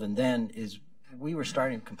different now than then is we were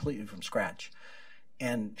starting completely from scratch,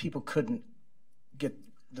 and people couldn't get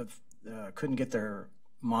their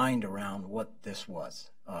mind around what this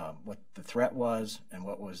was, what the threat was, and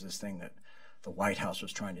what was this thing that the White House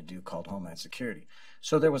was trying to do called Homeland Security.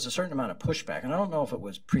 So there was a certain amount of pushback, and I don't know if it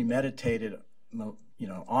was premeditated,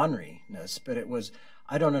 orneriness, but it was,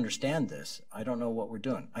 I don't understand this. I don't know what we're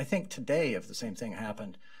doing. I think today, if the same thing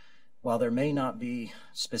happened, while there may not be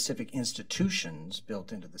specific institutions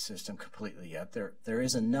built into the system completely yet, there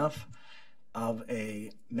is enough of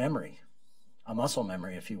a memory, a muscle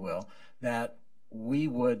memory, if you will, that we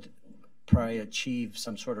would probably achieve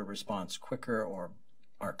some sort of response quicker, or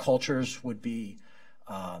our cultures would be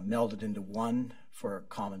melded into one for a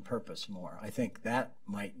common purpose more. I think that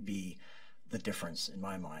might be the difference in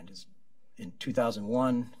my mind. Is in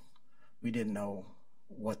 2001, we didn't know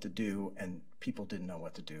what to do, and people didn't know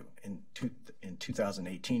what to do. In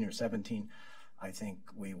 2018 or 17, I think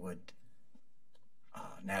we would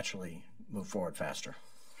naturally move forward faster.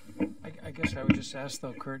 I guess I would just ask,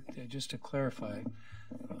 though, Kurt, just to clarify,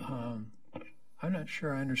 I'm not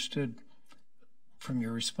sure I understood from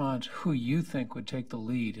your response who you think would take the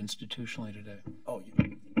lead institutionally today. Oh,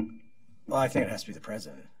 well, I think it has to be the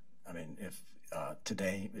president. I mean, if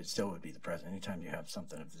today, it still would be the president. Anytime you have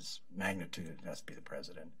something of this magnitude, it has to be the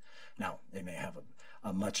president. Now, they may have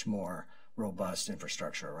a much more robust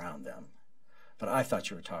infrastructure around them. But I thought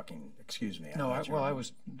you were talking, excuse me. No, I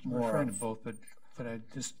was referring to both, but I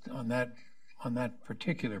just, on that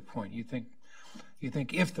particular point, you think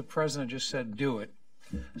if the president just said do it,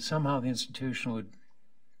 somehow the institution would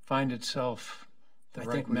find itself the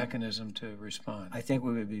right mechanism to respond? I think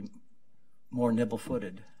we would be more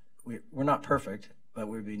nimble-footed. We're not perfect, but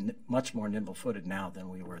we'd be much more nimble-footed now than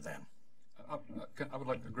we were then. I would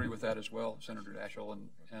like to agree with that as well, Senator Daschle,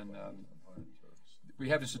 and we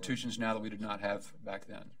have institutions now that we did not have back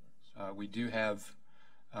then. We do have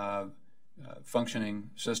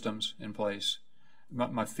functioning systems in place.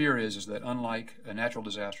 My fear is that unlike a natural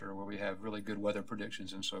disaster where we have really good weather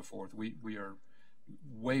predictions and so forth, we are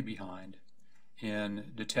way behind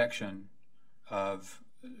in detection of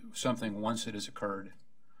something once it has occurred.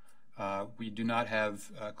 We do not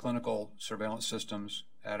have clinical surveillance systems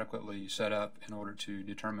adequately set up in order to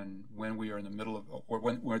determine when we are in the middle of, or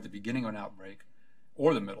when we're at the beginning of an outbreak,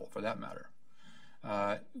 or the middle for that matter.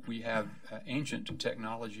 We have ancient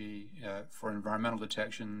technology for environmental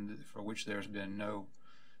detection for which there's been no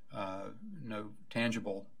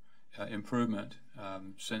tangible improvement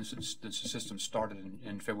since the system started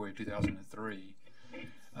in February 2003.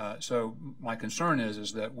 So my concern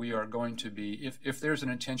is that we are going to be, if there's an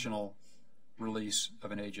intentional release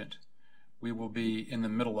of an agent, we will be in the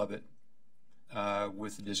middle of it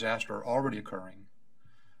with the disaster already occurring.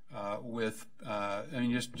 I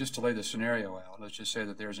mean, just to lay the scenario out, let's just say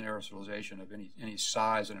that there's an aerosolization of any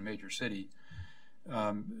size in a major city.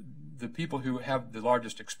 The people who have the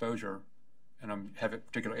largest exposure, and I have a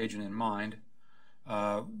particular agent in mind,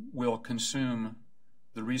 will consume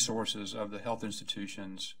the resources of the health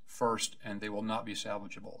institutions first, and they will not be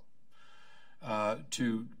salvageable.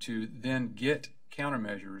 To then get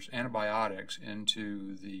countermeasures, antibiotics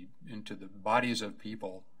into the bodies of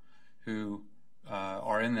people who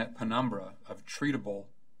are in that penumbra of treatable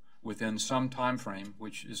within some time frame,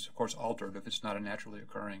 which is of course altered if it's not a naturally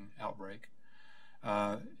occurring outbreak,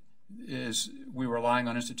 is we're relying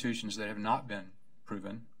on institutions that have not been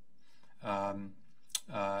proven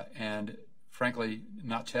and frankly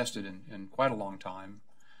not tested in quite a long time,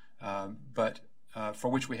 but for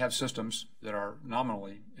which we have systems that are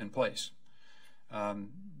nominally in place.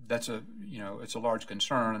 That's it's a large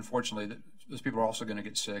concern. Unfortunately, those people are also going to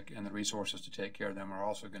get sick, and the resources to take care of them are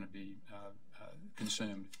also going to be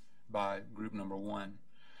consumed by group number one.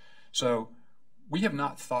 So we have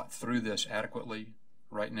not thought through this adequately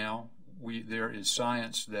right now. There is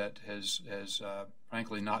science that has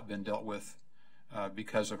frankly not been dealt with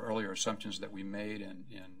because of earlier assumptions that we made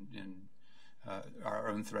in our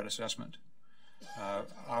own threat assessment.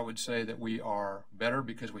 I would say that we are better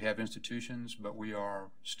because we have institutions, but we are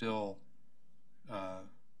still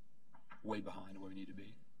way behind where we need to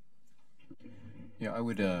be. Yeah, I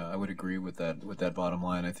would agree with that bottom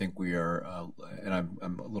line. I think we are, and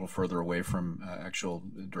I'm a little further away from actual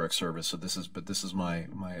direct service. So this is my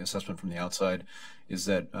assessment from the outside, is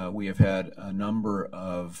that we have had a number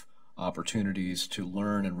of opportunities to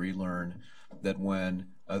learn and relearn that when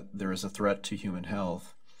there is a threat to human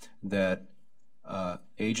health, that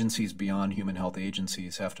agencies beyond human health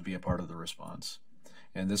agencies have to be a part of the response.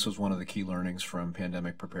 And this was one of the key learnings from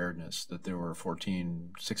pandemic preparedness, that there were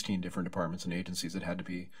 16 different departments and agencies that had to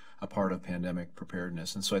be a part of pandemic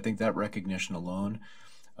preparedness. And so I think that recognition alone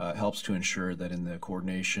helps to ensure that in the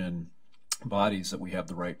coordination bodies that we have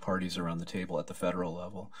the right parties around the table at the federal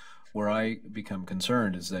level. Where I become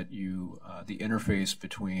concerned is that the interface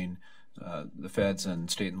between the feds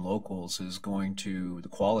and state and locals is going to, the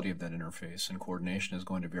quality of that interface and coordination is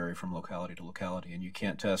going to vary from locality to locality, and you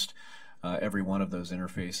can't test every one of those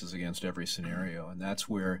interfaces against every scenario. And that's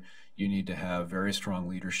where you need to have very strong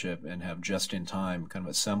leadership and have just-in-time kind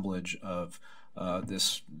of assemblage of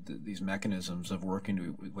these mechanisms of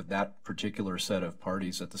working with that particular set of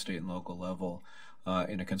parties at the state and local level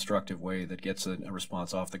in a constructive way that gets a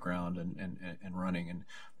response off the ground and running. And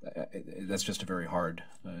that's just a very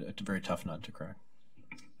tough nut to crack.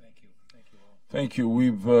 Thank you.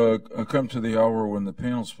 We've come to the hour when the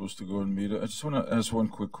panel's supposed to go and meet. I just want to ask one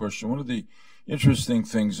quick question. One of the interesting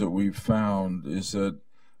things that we've found is that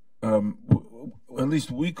at least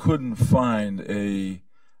we couldn't find a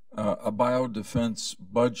biodefense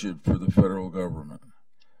budget for the federal government.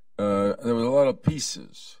 There were a lot of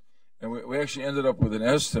pieces, and we actually ended up with an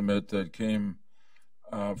estimate that came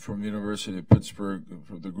from the University of Pittsburgh,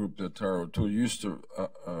 from the group that Tara O'Toole used to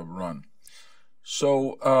run.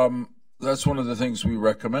 So that's one of the things we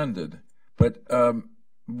recommended. But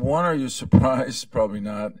one, are you surprised? Probably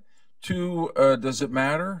not. Two, does it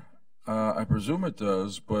matter? I presume it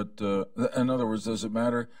does, but in other words, does it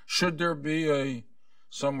matter? Should there be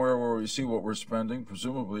somewhere where we see what we're spending?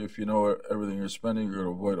 Presumably, if you know everything you're spending, you're going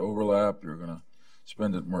to avoid overlap, you're going to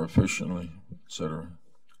spend it more efficiently, et cetera.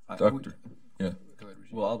 Doctor? Yeah.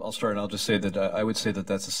 Well, I'll start, and I'll just say that I would say that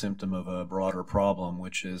that's a symptom of a broader problem,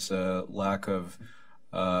 which is a lack of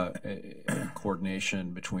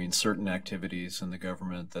coordination between certain activities in the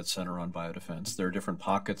government that center on biodefense. There are different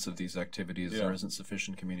pockets of these activities. Yeah. There isn't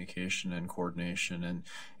sufficient communication and coordination,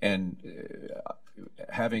 and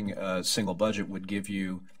having a single budget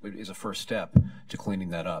is a first step to cleaning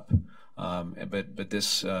that up. But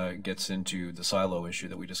this gets into the silo issue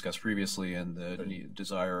that we discussed previously, and the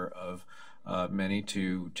desire of many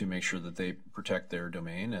to make sure that they protect their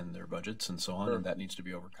domain and their budgets and so on, and that needs to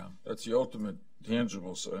be overcome. That's the ultimate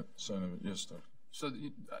tangible sign of it. Yes, Doug. So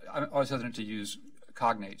I'm always hesitant to use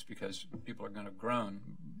cognates because people are going to groan,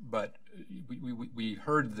 but we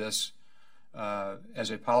heard this as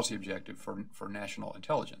a policy objective for national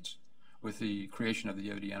intelligence with the creation of the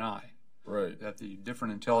ODNI. Right. That the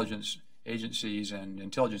different intelligence agencies and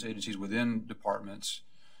intelligence agencies within departments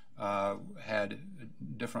had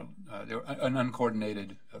an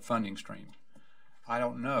uncoordinated funding stream. I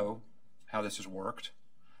don't know how this has worked,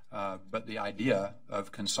 but the idea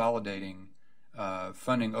of consolidating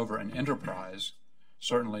funding over an enterprise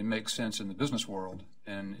certainly makes sense in the business world,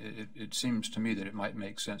 and it seems to me that it might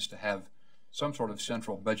make sense to have some sort of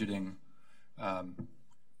central budgeting,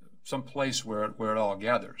 some place where it all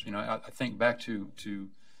gathers. You know, I think back to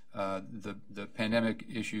the pandemic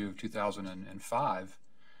issue of 2005,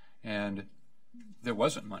 and there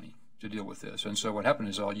wasn't money to deal with this. And so what happened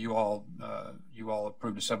is you all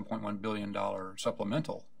approved a $7.1 billion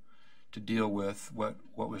supplemental to deal with what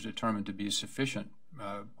was determined to be sufficient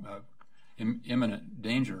imminent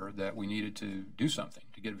danger that we needed to do something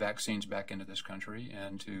to get vaccines back into this country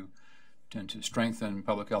and to strengthen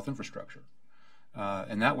public health infrastructure.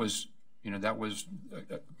 And that was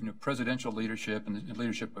presidential leadership and the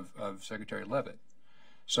leadership of Secretary Leavitt.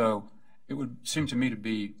 So it would seem to me to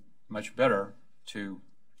be much better to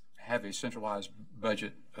have a centralized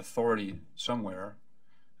budget authority somewhere.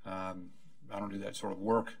 I don't do that sort of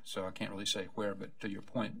work, so I can't really say where, but to your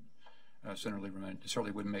point, Senator Lieberman, it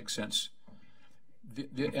certainly would make sense.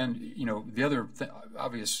 The other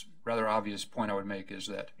rather obvious point I would make is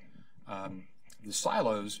that the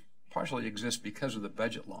silos partially exist because of the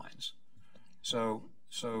budget lines. So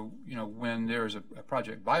when there is a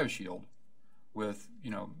project BioShield with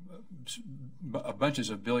bunches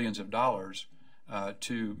of billions of dollars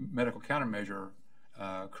to medical countermeasure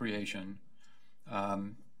creation,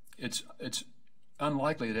 it's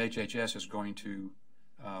unlikely that HHS is going to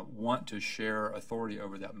want to share authority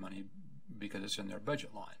over that money because it's in their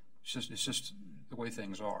budget line. It's just the way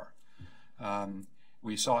things are.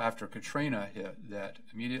 We saw after Katrina hit that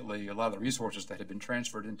immediately a lot of the resources that had been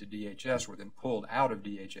transferred into DHS were then pulled out of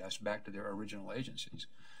DHS back to their original agencies.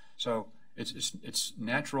 So it's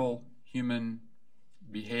natural human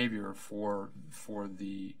behavior for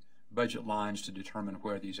the budget lines to determine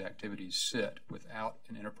where these activities sit without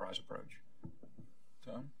an enterprise approach.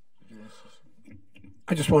 Tom, did you want to say something?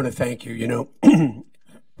 I just want to thank you. You know,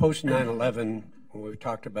 post 9/11, when we've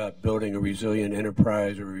talked about building a resilient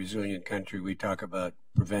enterprise or a resilient country, we talk about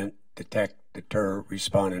prevent, detect, deter,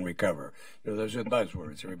 respond, and recover. You know, those are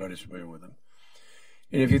buzzwords. Everybody's familiar with them.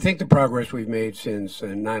 And if you think the progress we've made since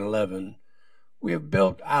 9/11, we have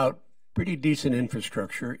built out pretty decent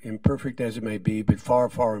infrastructure, imperfect as it may be, but far,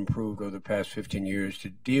 far improved over the past 15 years to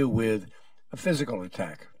deal with a physical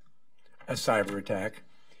attack, a cyber attack.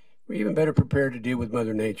 We're even better prepared to deal with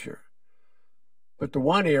Mother Nature. But the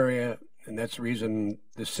one area, and that's the reason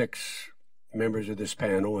the 6 members of this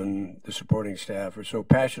panel and the supporting staff are so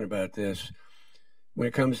passionate about this, when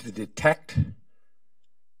it comes to detect,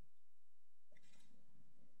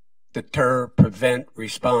 deter, prevent,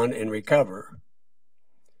 respond, and recover,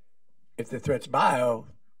 if the threat's bio,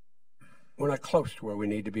 we're not close to where we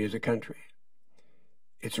need to be as a country.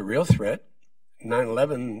 It's a real threat.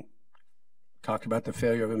 9/11 talked about the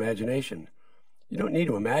failure of imagination. You don't need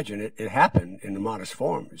to imagine it. It happened in a modest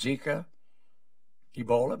form. Zika,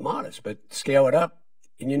 Ebola, modest, but scale it up,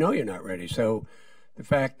 and you know you're not ready. So the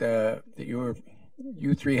fact that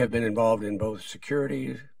you 3 have been involved in both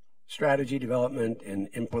security, strategy development, and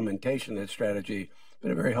implementation of that strategy,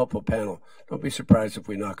 been a very helpful panel. Don't be surprised if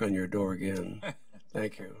we knock on your door again.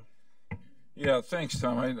 Thank you. Yeah, thanks,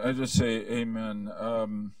 Tom. I just say amen.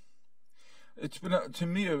 It's been, to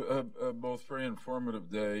me, a both very informative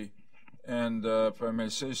day, and if I may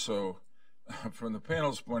say so, from the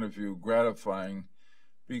panel's point of view, gratifying,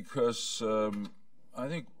 because I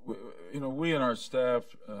think, we and our staff,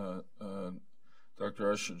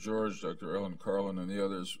 Dr. Asha George, Dr. Ellen Carlin, and the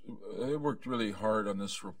others, they worked really hard on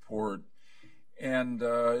this report. And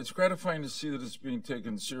it's gratifying to see that it's being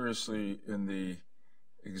taken seriously in the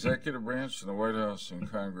executive branch, in the White House, and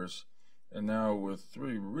Congress, and now with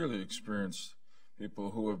 3 really experienced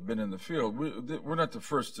people who have been in the field. We're not the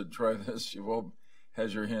first to try this. You've all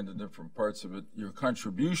had your hand in different parts of it. Your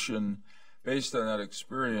contribution based on that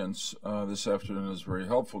experience this afternoon is very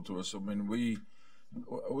helpful to us. I mean, we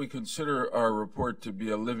consider our report to be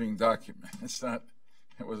a living document.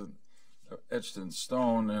 It wasn't etched in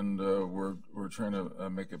stone, and we're trying to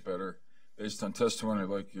make it better based on testimony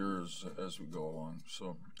like yours as we go along.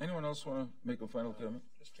 So, anyone else want to make a final comment?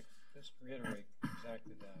 Just to reiterate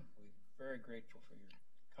exactly that, we're very grateful for your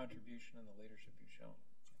contribution and the leadership you've shown.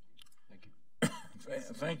 Thank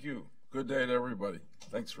you. Thank you. Good day to everybody.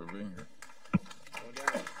 Thanks for being here.